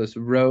call this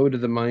rho to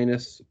the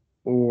minus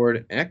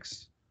ord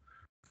x,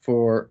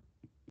 for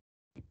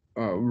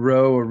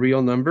rho a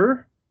real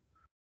number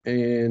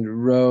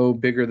and rho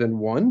bigger than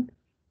 1,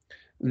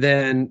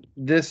 then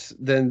this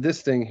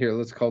thing here,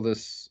 let's call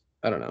this,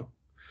 I don't know,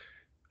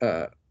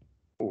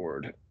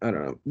 ord, I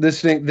don't know,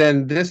 this thing,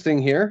 then this thing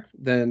here,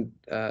 then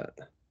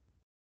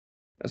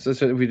so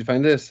if we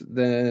define this,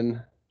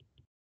 then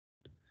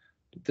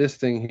this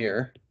thing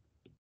here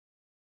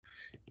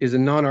is a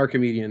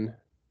non-Archimedean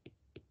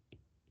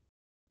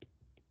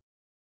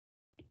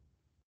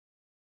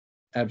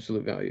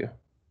absolute value.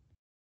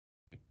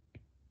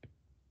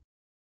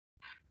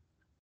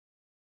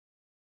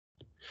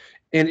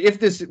 And if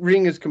this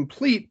ring is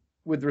complete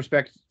with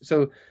respect,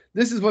 so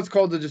this is what's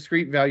called the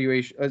discrete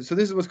valuation. So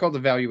this is what's called the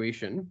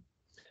valuation.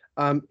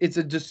 It's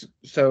a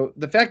so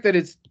the fact that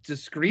it's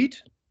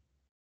discrete,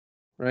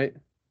 right?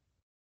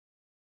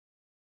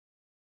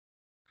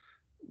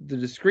 The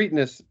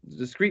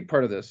discrete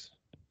part of this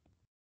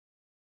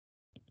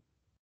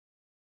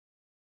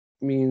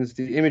means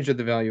the image of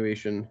the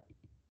valuation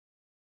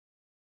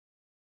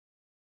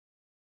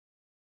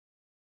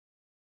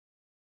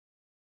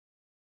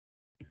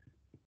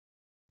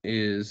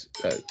is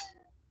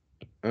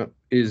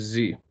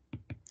Z.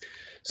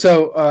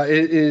 So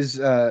it is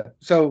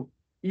so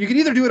you can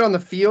either do it on the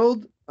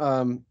field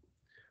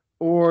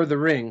or the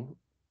ring,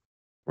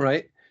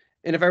 right?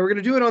 And if I were going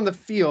to do it on the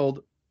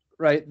field,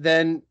 right,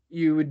 then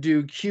you would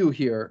do Q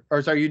here,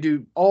 or sorry, you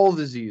do all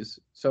the Z's.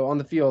 So on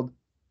the field,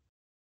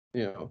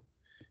 you know,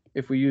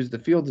 if we use the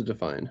field to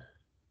define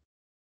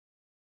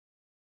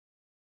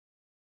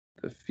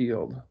the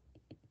field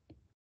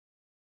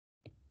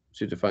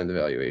to define the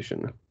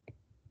valuation,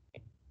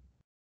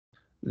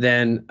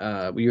 then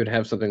we would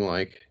have something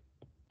like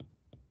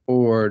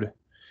ord,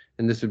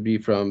 and this would be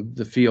from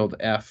the field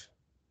F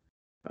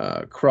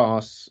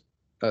cross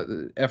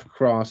F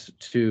cross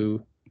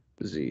to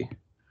Z.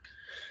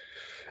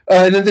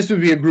 And then this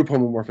would be a group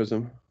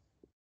homomorphism.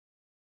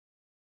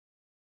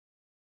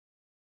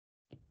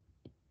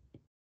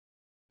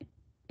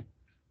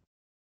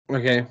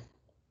 Okay.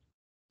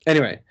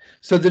 Anyway,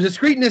 so the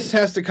discreteness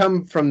has to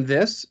come from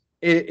this.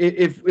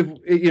 If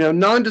you know,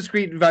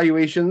 non-discrete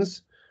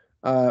valuations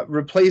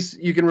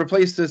you can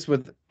replace this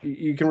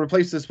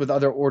with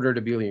other ordered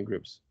abelian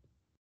groups.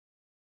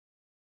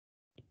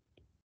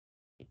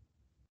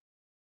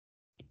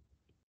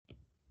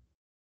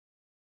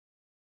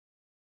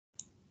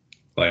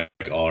 Like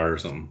R or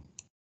something.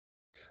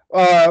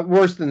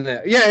 Worse than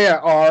that. Yeah,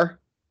 R.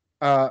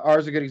 R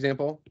is a good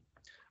example.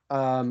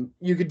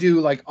 You could do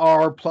like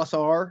R plus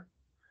R,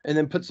 and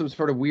then put some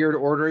sort of weird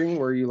ordering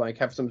where you like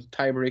have some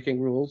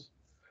tie-breaking rules,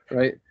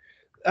 right?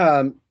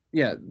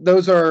 Yeah,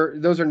 those are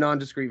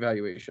non-discrete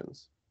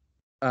valuations.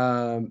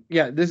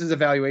 Yeah, this is a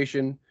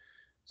valuation.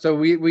 So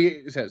we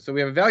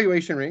have a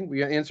valuation ring.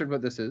 We answered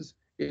what this is.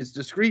 It's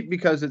discrete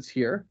because it's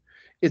here.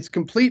 It's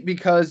complete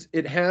because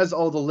it has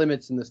all the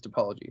limits in this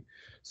topology.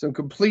 So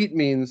complete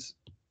means,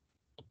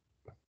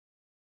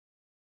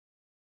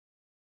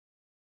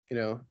 you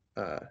know,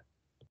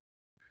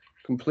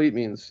 complete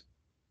means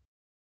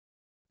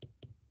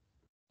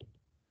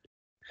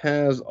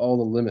has all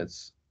the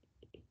limits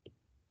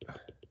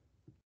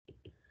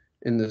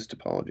in this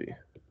topology.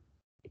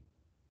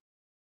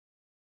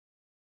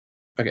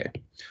 Okay,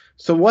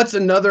 so what's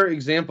another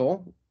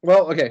example?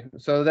 Well, okay,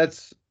 so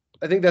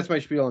I think that's my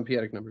spiel on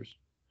p-Adic numbers.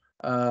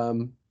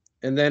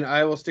 And then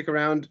I will stick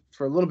around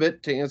for a little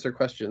bit to answer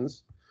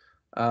questions.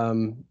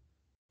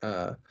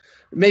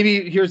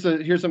 Maybe here's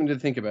something to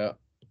think about.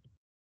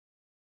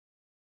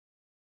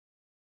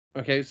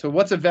 Okay, so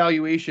what's a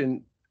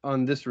valuation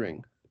on this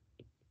ring?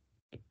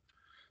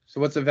 So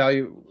what's a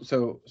value?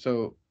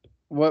 So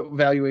what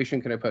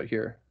valuation can I put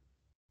here?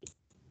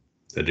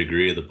 The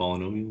degree of the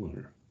polynomial,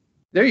 or?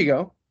 There you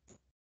go.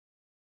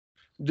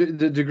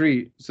 The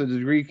degree. So the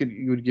degree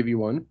would give you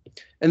 1.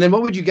 And then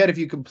what would you get if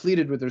you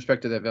completed with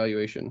respect to that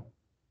valuation?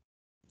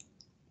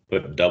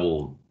 Put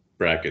double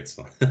brackets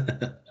or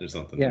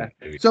something. Yeah.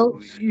 Maybe. So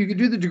you could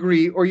do the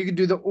degree, or you could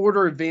do the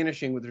order of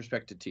vanishing with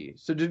respect to t.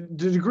 So the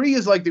degree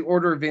is like the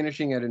order of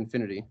vanishing at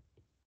infinity.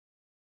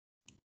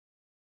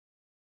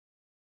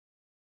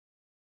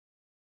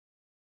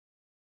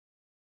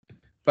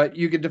 But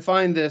you could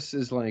define this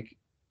as like,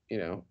 you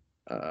know,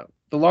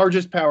 the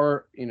largest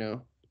power, you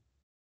know,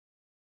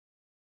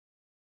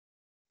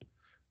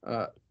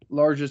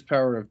 largest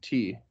power of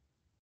t.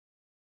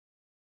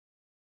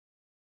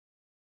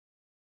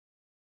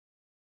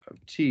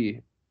 Of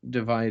t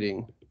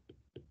dividing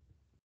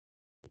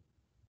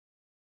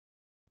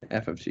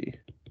f of t.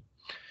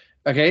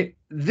 Okay,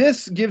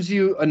 this gives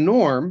you a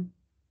norm,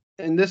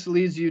 and this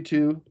leads you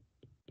to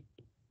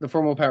the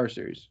formal power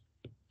series,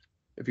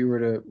 if you were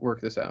to work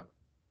this out.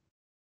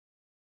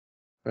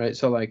 Right,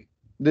 so like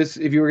this,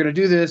 if you were going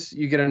to do this,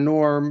 you get a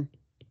norm,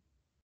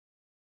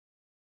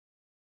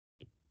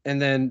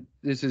 and then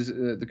this is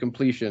the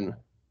completion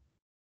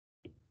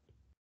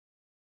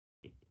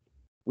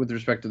with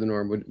respect to the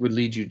norm would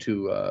lead you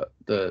to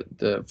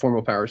the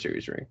formal power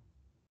series ring.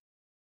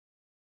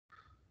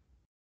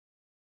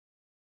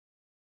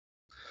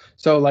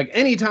 So like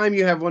anytime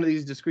you have one of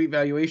these discrete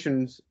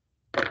valuations,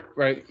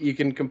 right, you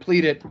can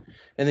complete it,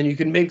 and then you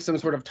can make some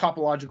sort of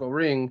topological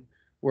ring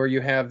where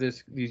you have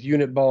these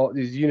unit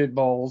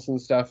balls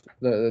and stuff.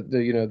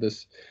 You know,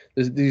 this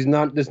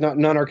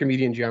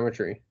non-Archimedean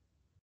geometry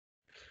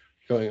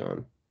going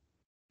on.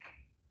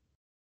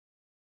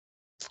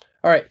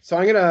 All right, so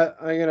I'm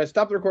gonna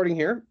stop the recording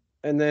here,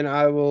 and then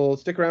I will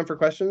stick around for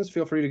questions.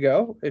 Feel free to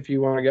go if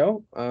you want to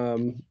go. All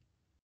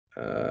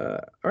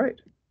right,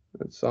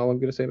 that's all I'm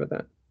gonna say about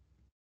that.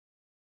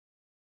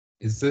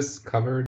 Is this covered